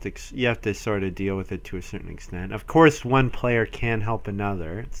game. You have to sort of deal with it to a certain extent. Of course, one player can help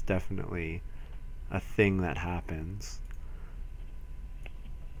another. It's definitely a thing that happens.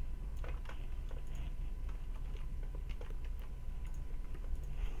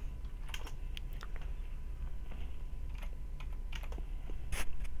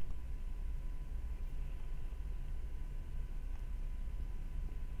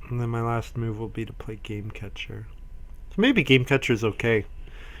 And then my last move will be to play game catcher. So maybe game catcher is okay.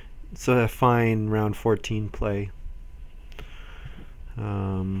 It's a fine round 14 play.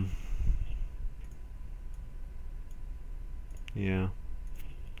 Yeah.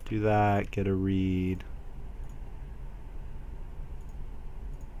 Do that, get a read.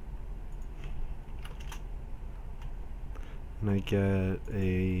 And I get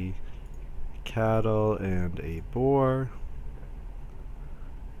a cattle and a boar.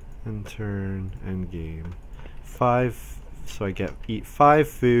 And turn and game. 5, so I eat 5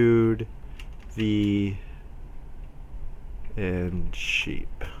 food, V, and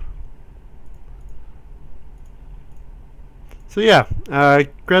sheep. So yeah,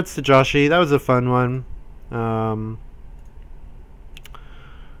 congrats to Joshy. That was a fun one.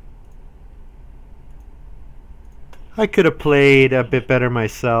 I could have played a bit better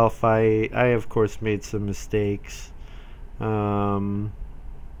myself. I of course made some mistakes.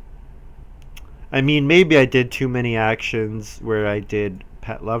 I mean, maybe I did too many actions where I did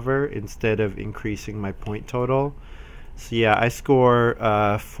Pet Lover instead of increasing my point total. So yeah, I score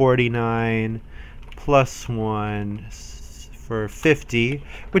 49 plus 1 for 50,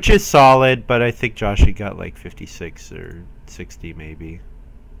 which is solid, but I think Joshy got like 56 or 60 maybe.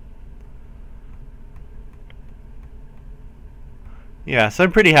 Yeah, so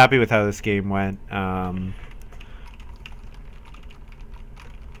I'm pretty happy with how this game went.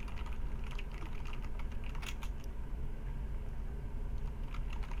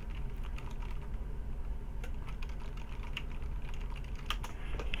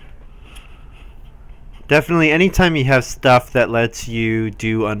 Definitely, anytime you have stuff that lets you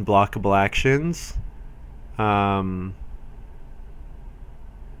do unblockable actions.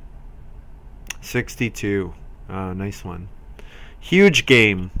 62. Oh, nice one. Huge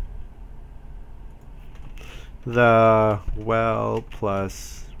game. The well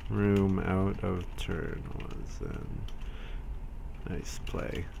plus room out of turn was a nice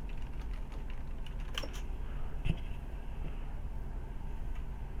play.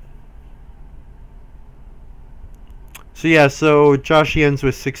 So yeah, so Joshy ends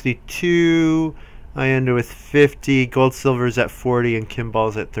with 62. I ended with 50. Goldsilver's at 40 and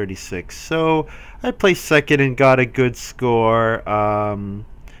Kimball's at 36. So I placed second and got a good score.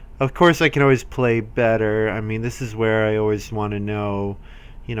 Of course, I can always play better. I mean, this is where I always want to know,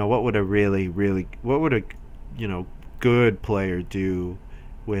 what would a what would a, good player do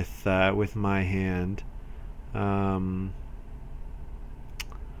with my hand.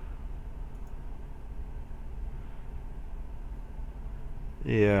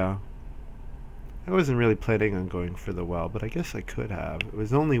 Yeah. I wasn't really planning on going for the well, but I guess I could have. It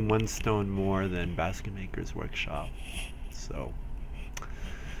was only one stone more than Basket Maker's Workshop. So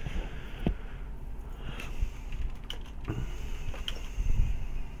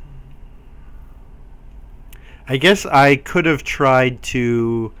I guess I could have tried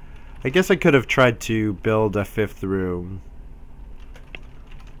to build a fifth room.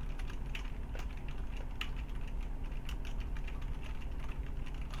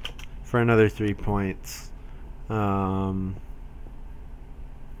 For another 3 points. But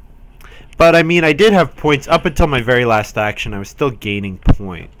I mean, I did have points up until my very last action. I was still gaining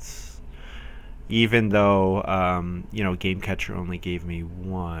points, even though Game Catcher only gave me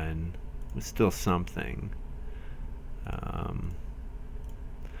 1. It was still something. Now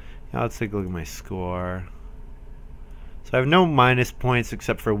let's take a look at my score. So I have no minus points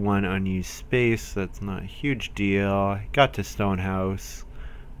except for 1 unused space. That's not a huge deal. I got to Stonehouse.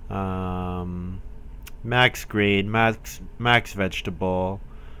 Max grade, max vegetable.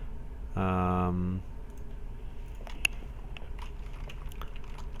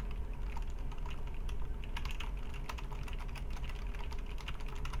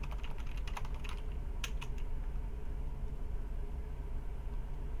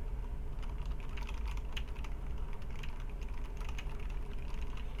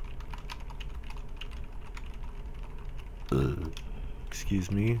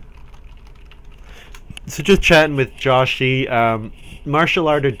 Excuse me. So just chatting with Joshy. Martial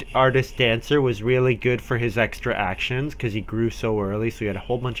artist dancer was really good for his extra actions because he grew so early, so he had a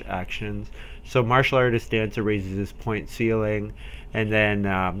whole bunch of actions. So martial artist dancer raises his point ceiling, and then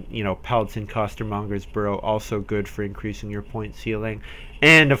pelts and costermonger's burrow also good for increasing your point ceiling.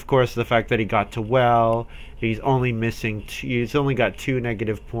 And of course the fact that he got to well, he's only got 2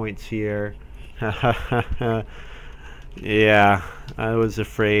 negative points here. Yeah, I was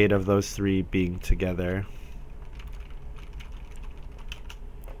afraid of those 3 being together.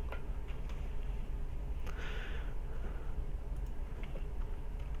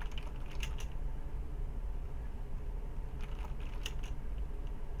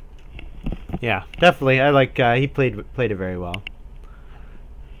 Yeah, definitely. I like he played it very well.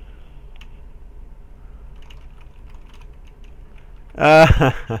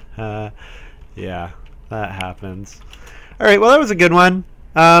 Yeah, that happens. All right, well, that was a good one.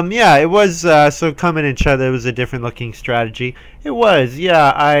 Yeah, it was. So coming in chat, it was a different looking strategy. It was.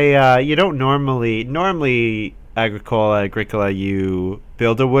 Yeah, you don't normally Agricola, you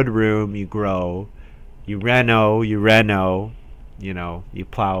build a wood room, you grow, you reno, you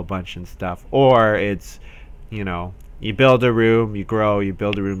plow a bunch and stuff. Or it's, you build a room, you grow, you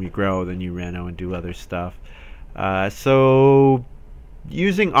build a room, you grow, then you reno and do other stuff. So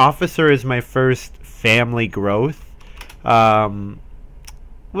using Officer as my first family growth. It's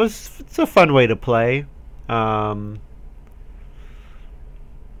a fun way to play. I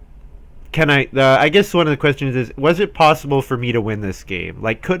guess one of the questions is, was it possible for me to win this game?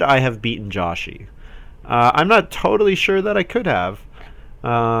 Like, could I have beaten Joshy? I'm not totally sure that I could have.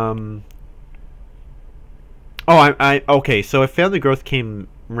 Okay, so if family growth came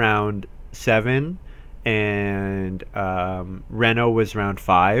round 7 and Reno was round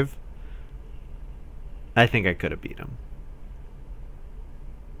 5, I think I could have beat him.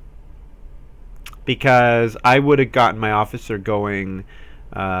 Because I would have gotten my officer going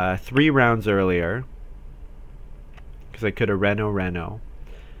 3 rounds earlier. Because I could have Reno.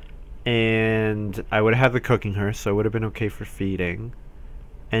 And I would have had the cooking hearth, so I would have been okay for feeding.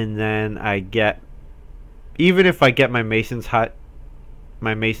 And then even if I get my mason's hut,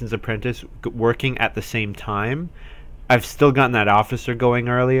 my mason's apprentice working at the same time, I've still gotten that officer going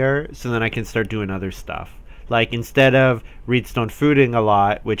earlier, so then I can start doing other stuff. Like, instead of redstone fooding a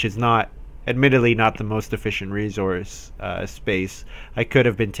lot, which is not, admittedly, not the most efficient resource space, I could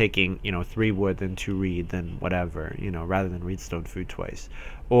have been taking, 3 wood and 2 reed, then whatever, rather than redstone food twice.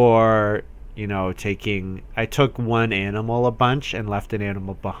 Or, I took 1 animal a bunch and left an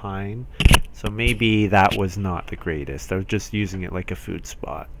animal behind. So maybe that was not the greatest. I was just using it like a food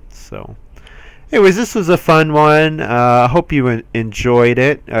spot. So, anyways, this was a fun one. Hope you enjoyed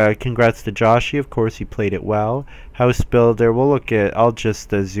it. Congrats to Joshy. Of course, he played it well. House Builder. I'll just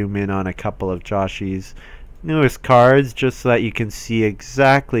zoom in on a couple of Joshy's newest cards just so that you can see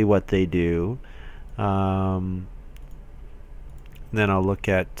exactly what they do. Then I'll look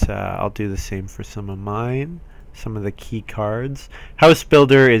at, I'll do the same for some of mine. Some of the key cards. House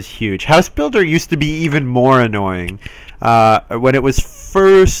Builder is huge. House Builder used to be even more annoying. When it was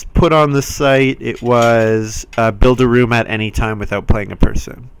first put on the site, it was build a room at any time without playing a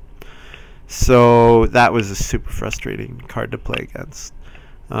person. So that was a super frustrating card to play against.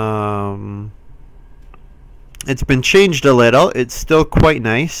 It's been changed a little. It's still quite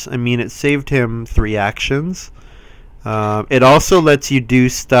nice. I mean, it saved him 3 actions. It also lets you do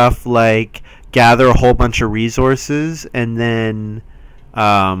stuff like gather a whole bunch of resources, and then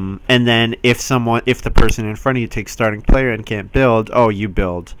if the person in front of you takes starting player and can't build, you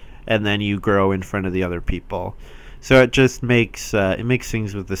build, and then you grow in front of the other people. So it just makes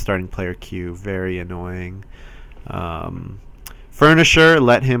things with the starting player queue very annoying. Furnisher,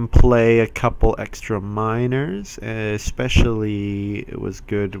 let him play a couple extra miners, especially it was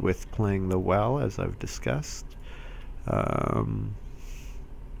good with playing the well, as I've discussed.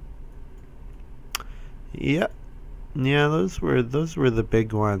 Yeah, those were the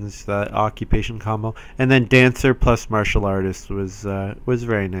big ones. That occupation combo, and then dancer plus martial artist was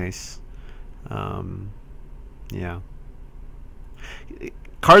very nice. Yeah.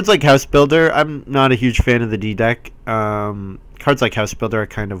 Cards like House Builder, I'm not a huge fan of the D deck. Cards like House Builder are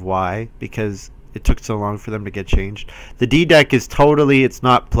kind of why, because it took so long for them to get changed. The D deck is it's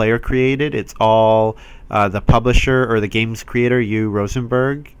not player created. It's all the publisher or the game's creator,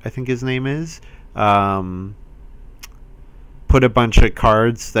 Rosenberg, I think his name is. Put a bunch of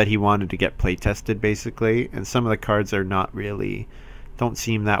cards that he wanted to get play tested, basically, and some of the cards are don't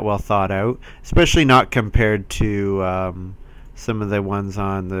seem that well thought out, especially not compared to some of the ones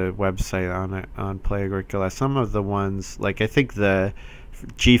on the website on Play-agricola. Some of the ones, like I think the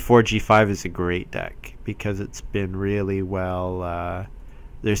G4 G5 is a great deck because it's been really well.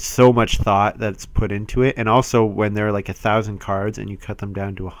 There's so much thought that's put into it, and also when there are like 1,000 cards and you cut them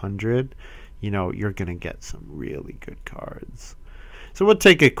down to 100. You're going to get some really good cards. So we'll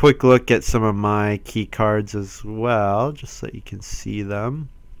take a quick look at some of my key cards as well, just so you can see them.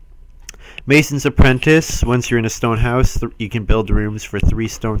 Mason's Apprentice. Once you're in a stone house, you can build rooms for 3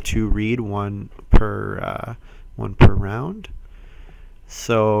 stone, 2 reed, one per round.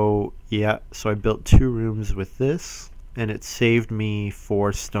 So, yeah, so I built 2 rooms with this, and it saved me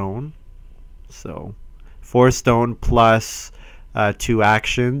 4 stone. So, 4 stone plus 2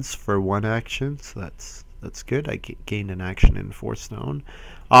 actions for 1 action, so that's good. I gained an action in 4 stone.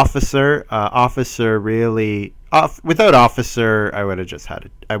 Officer, without Officer, I would have just had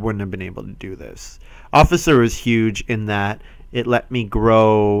it. I wouldn't have been able to do this. Officer was huge in that it let me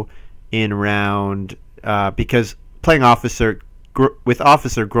grow in round because playing Officer with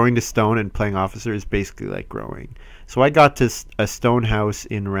Officer, growing to stone and playing Officer is basically like growing. So I got to a stone house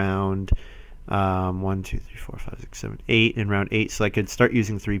in round 1, 2, 3, 4, 5, 6, 7, 8 in round 8, so I could start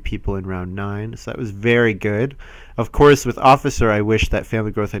using 3 people in round 9. So that was very good. Of course, with Officer, I wish that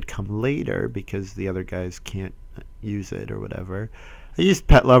Family Growth had come later because the other guys can't use it or whatever. I used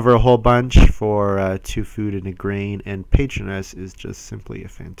Pet Lover a whole bunch for 2 food and a grain, and Patroness is just simply a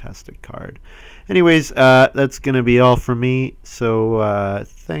fantastic card. Anyways, that's going to be all for me, so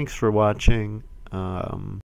thanks for watching.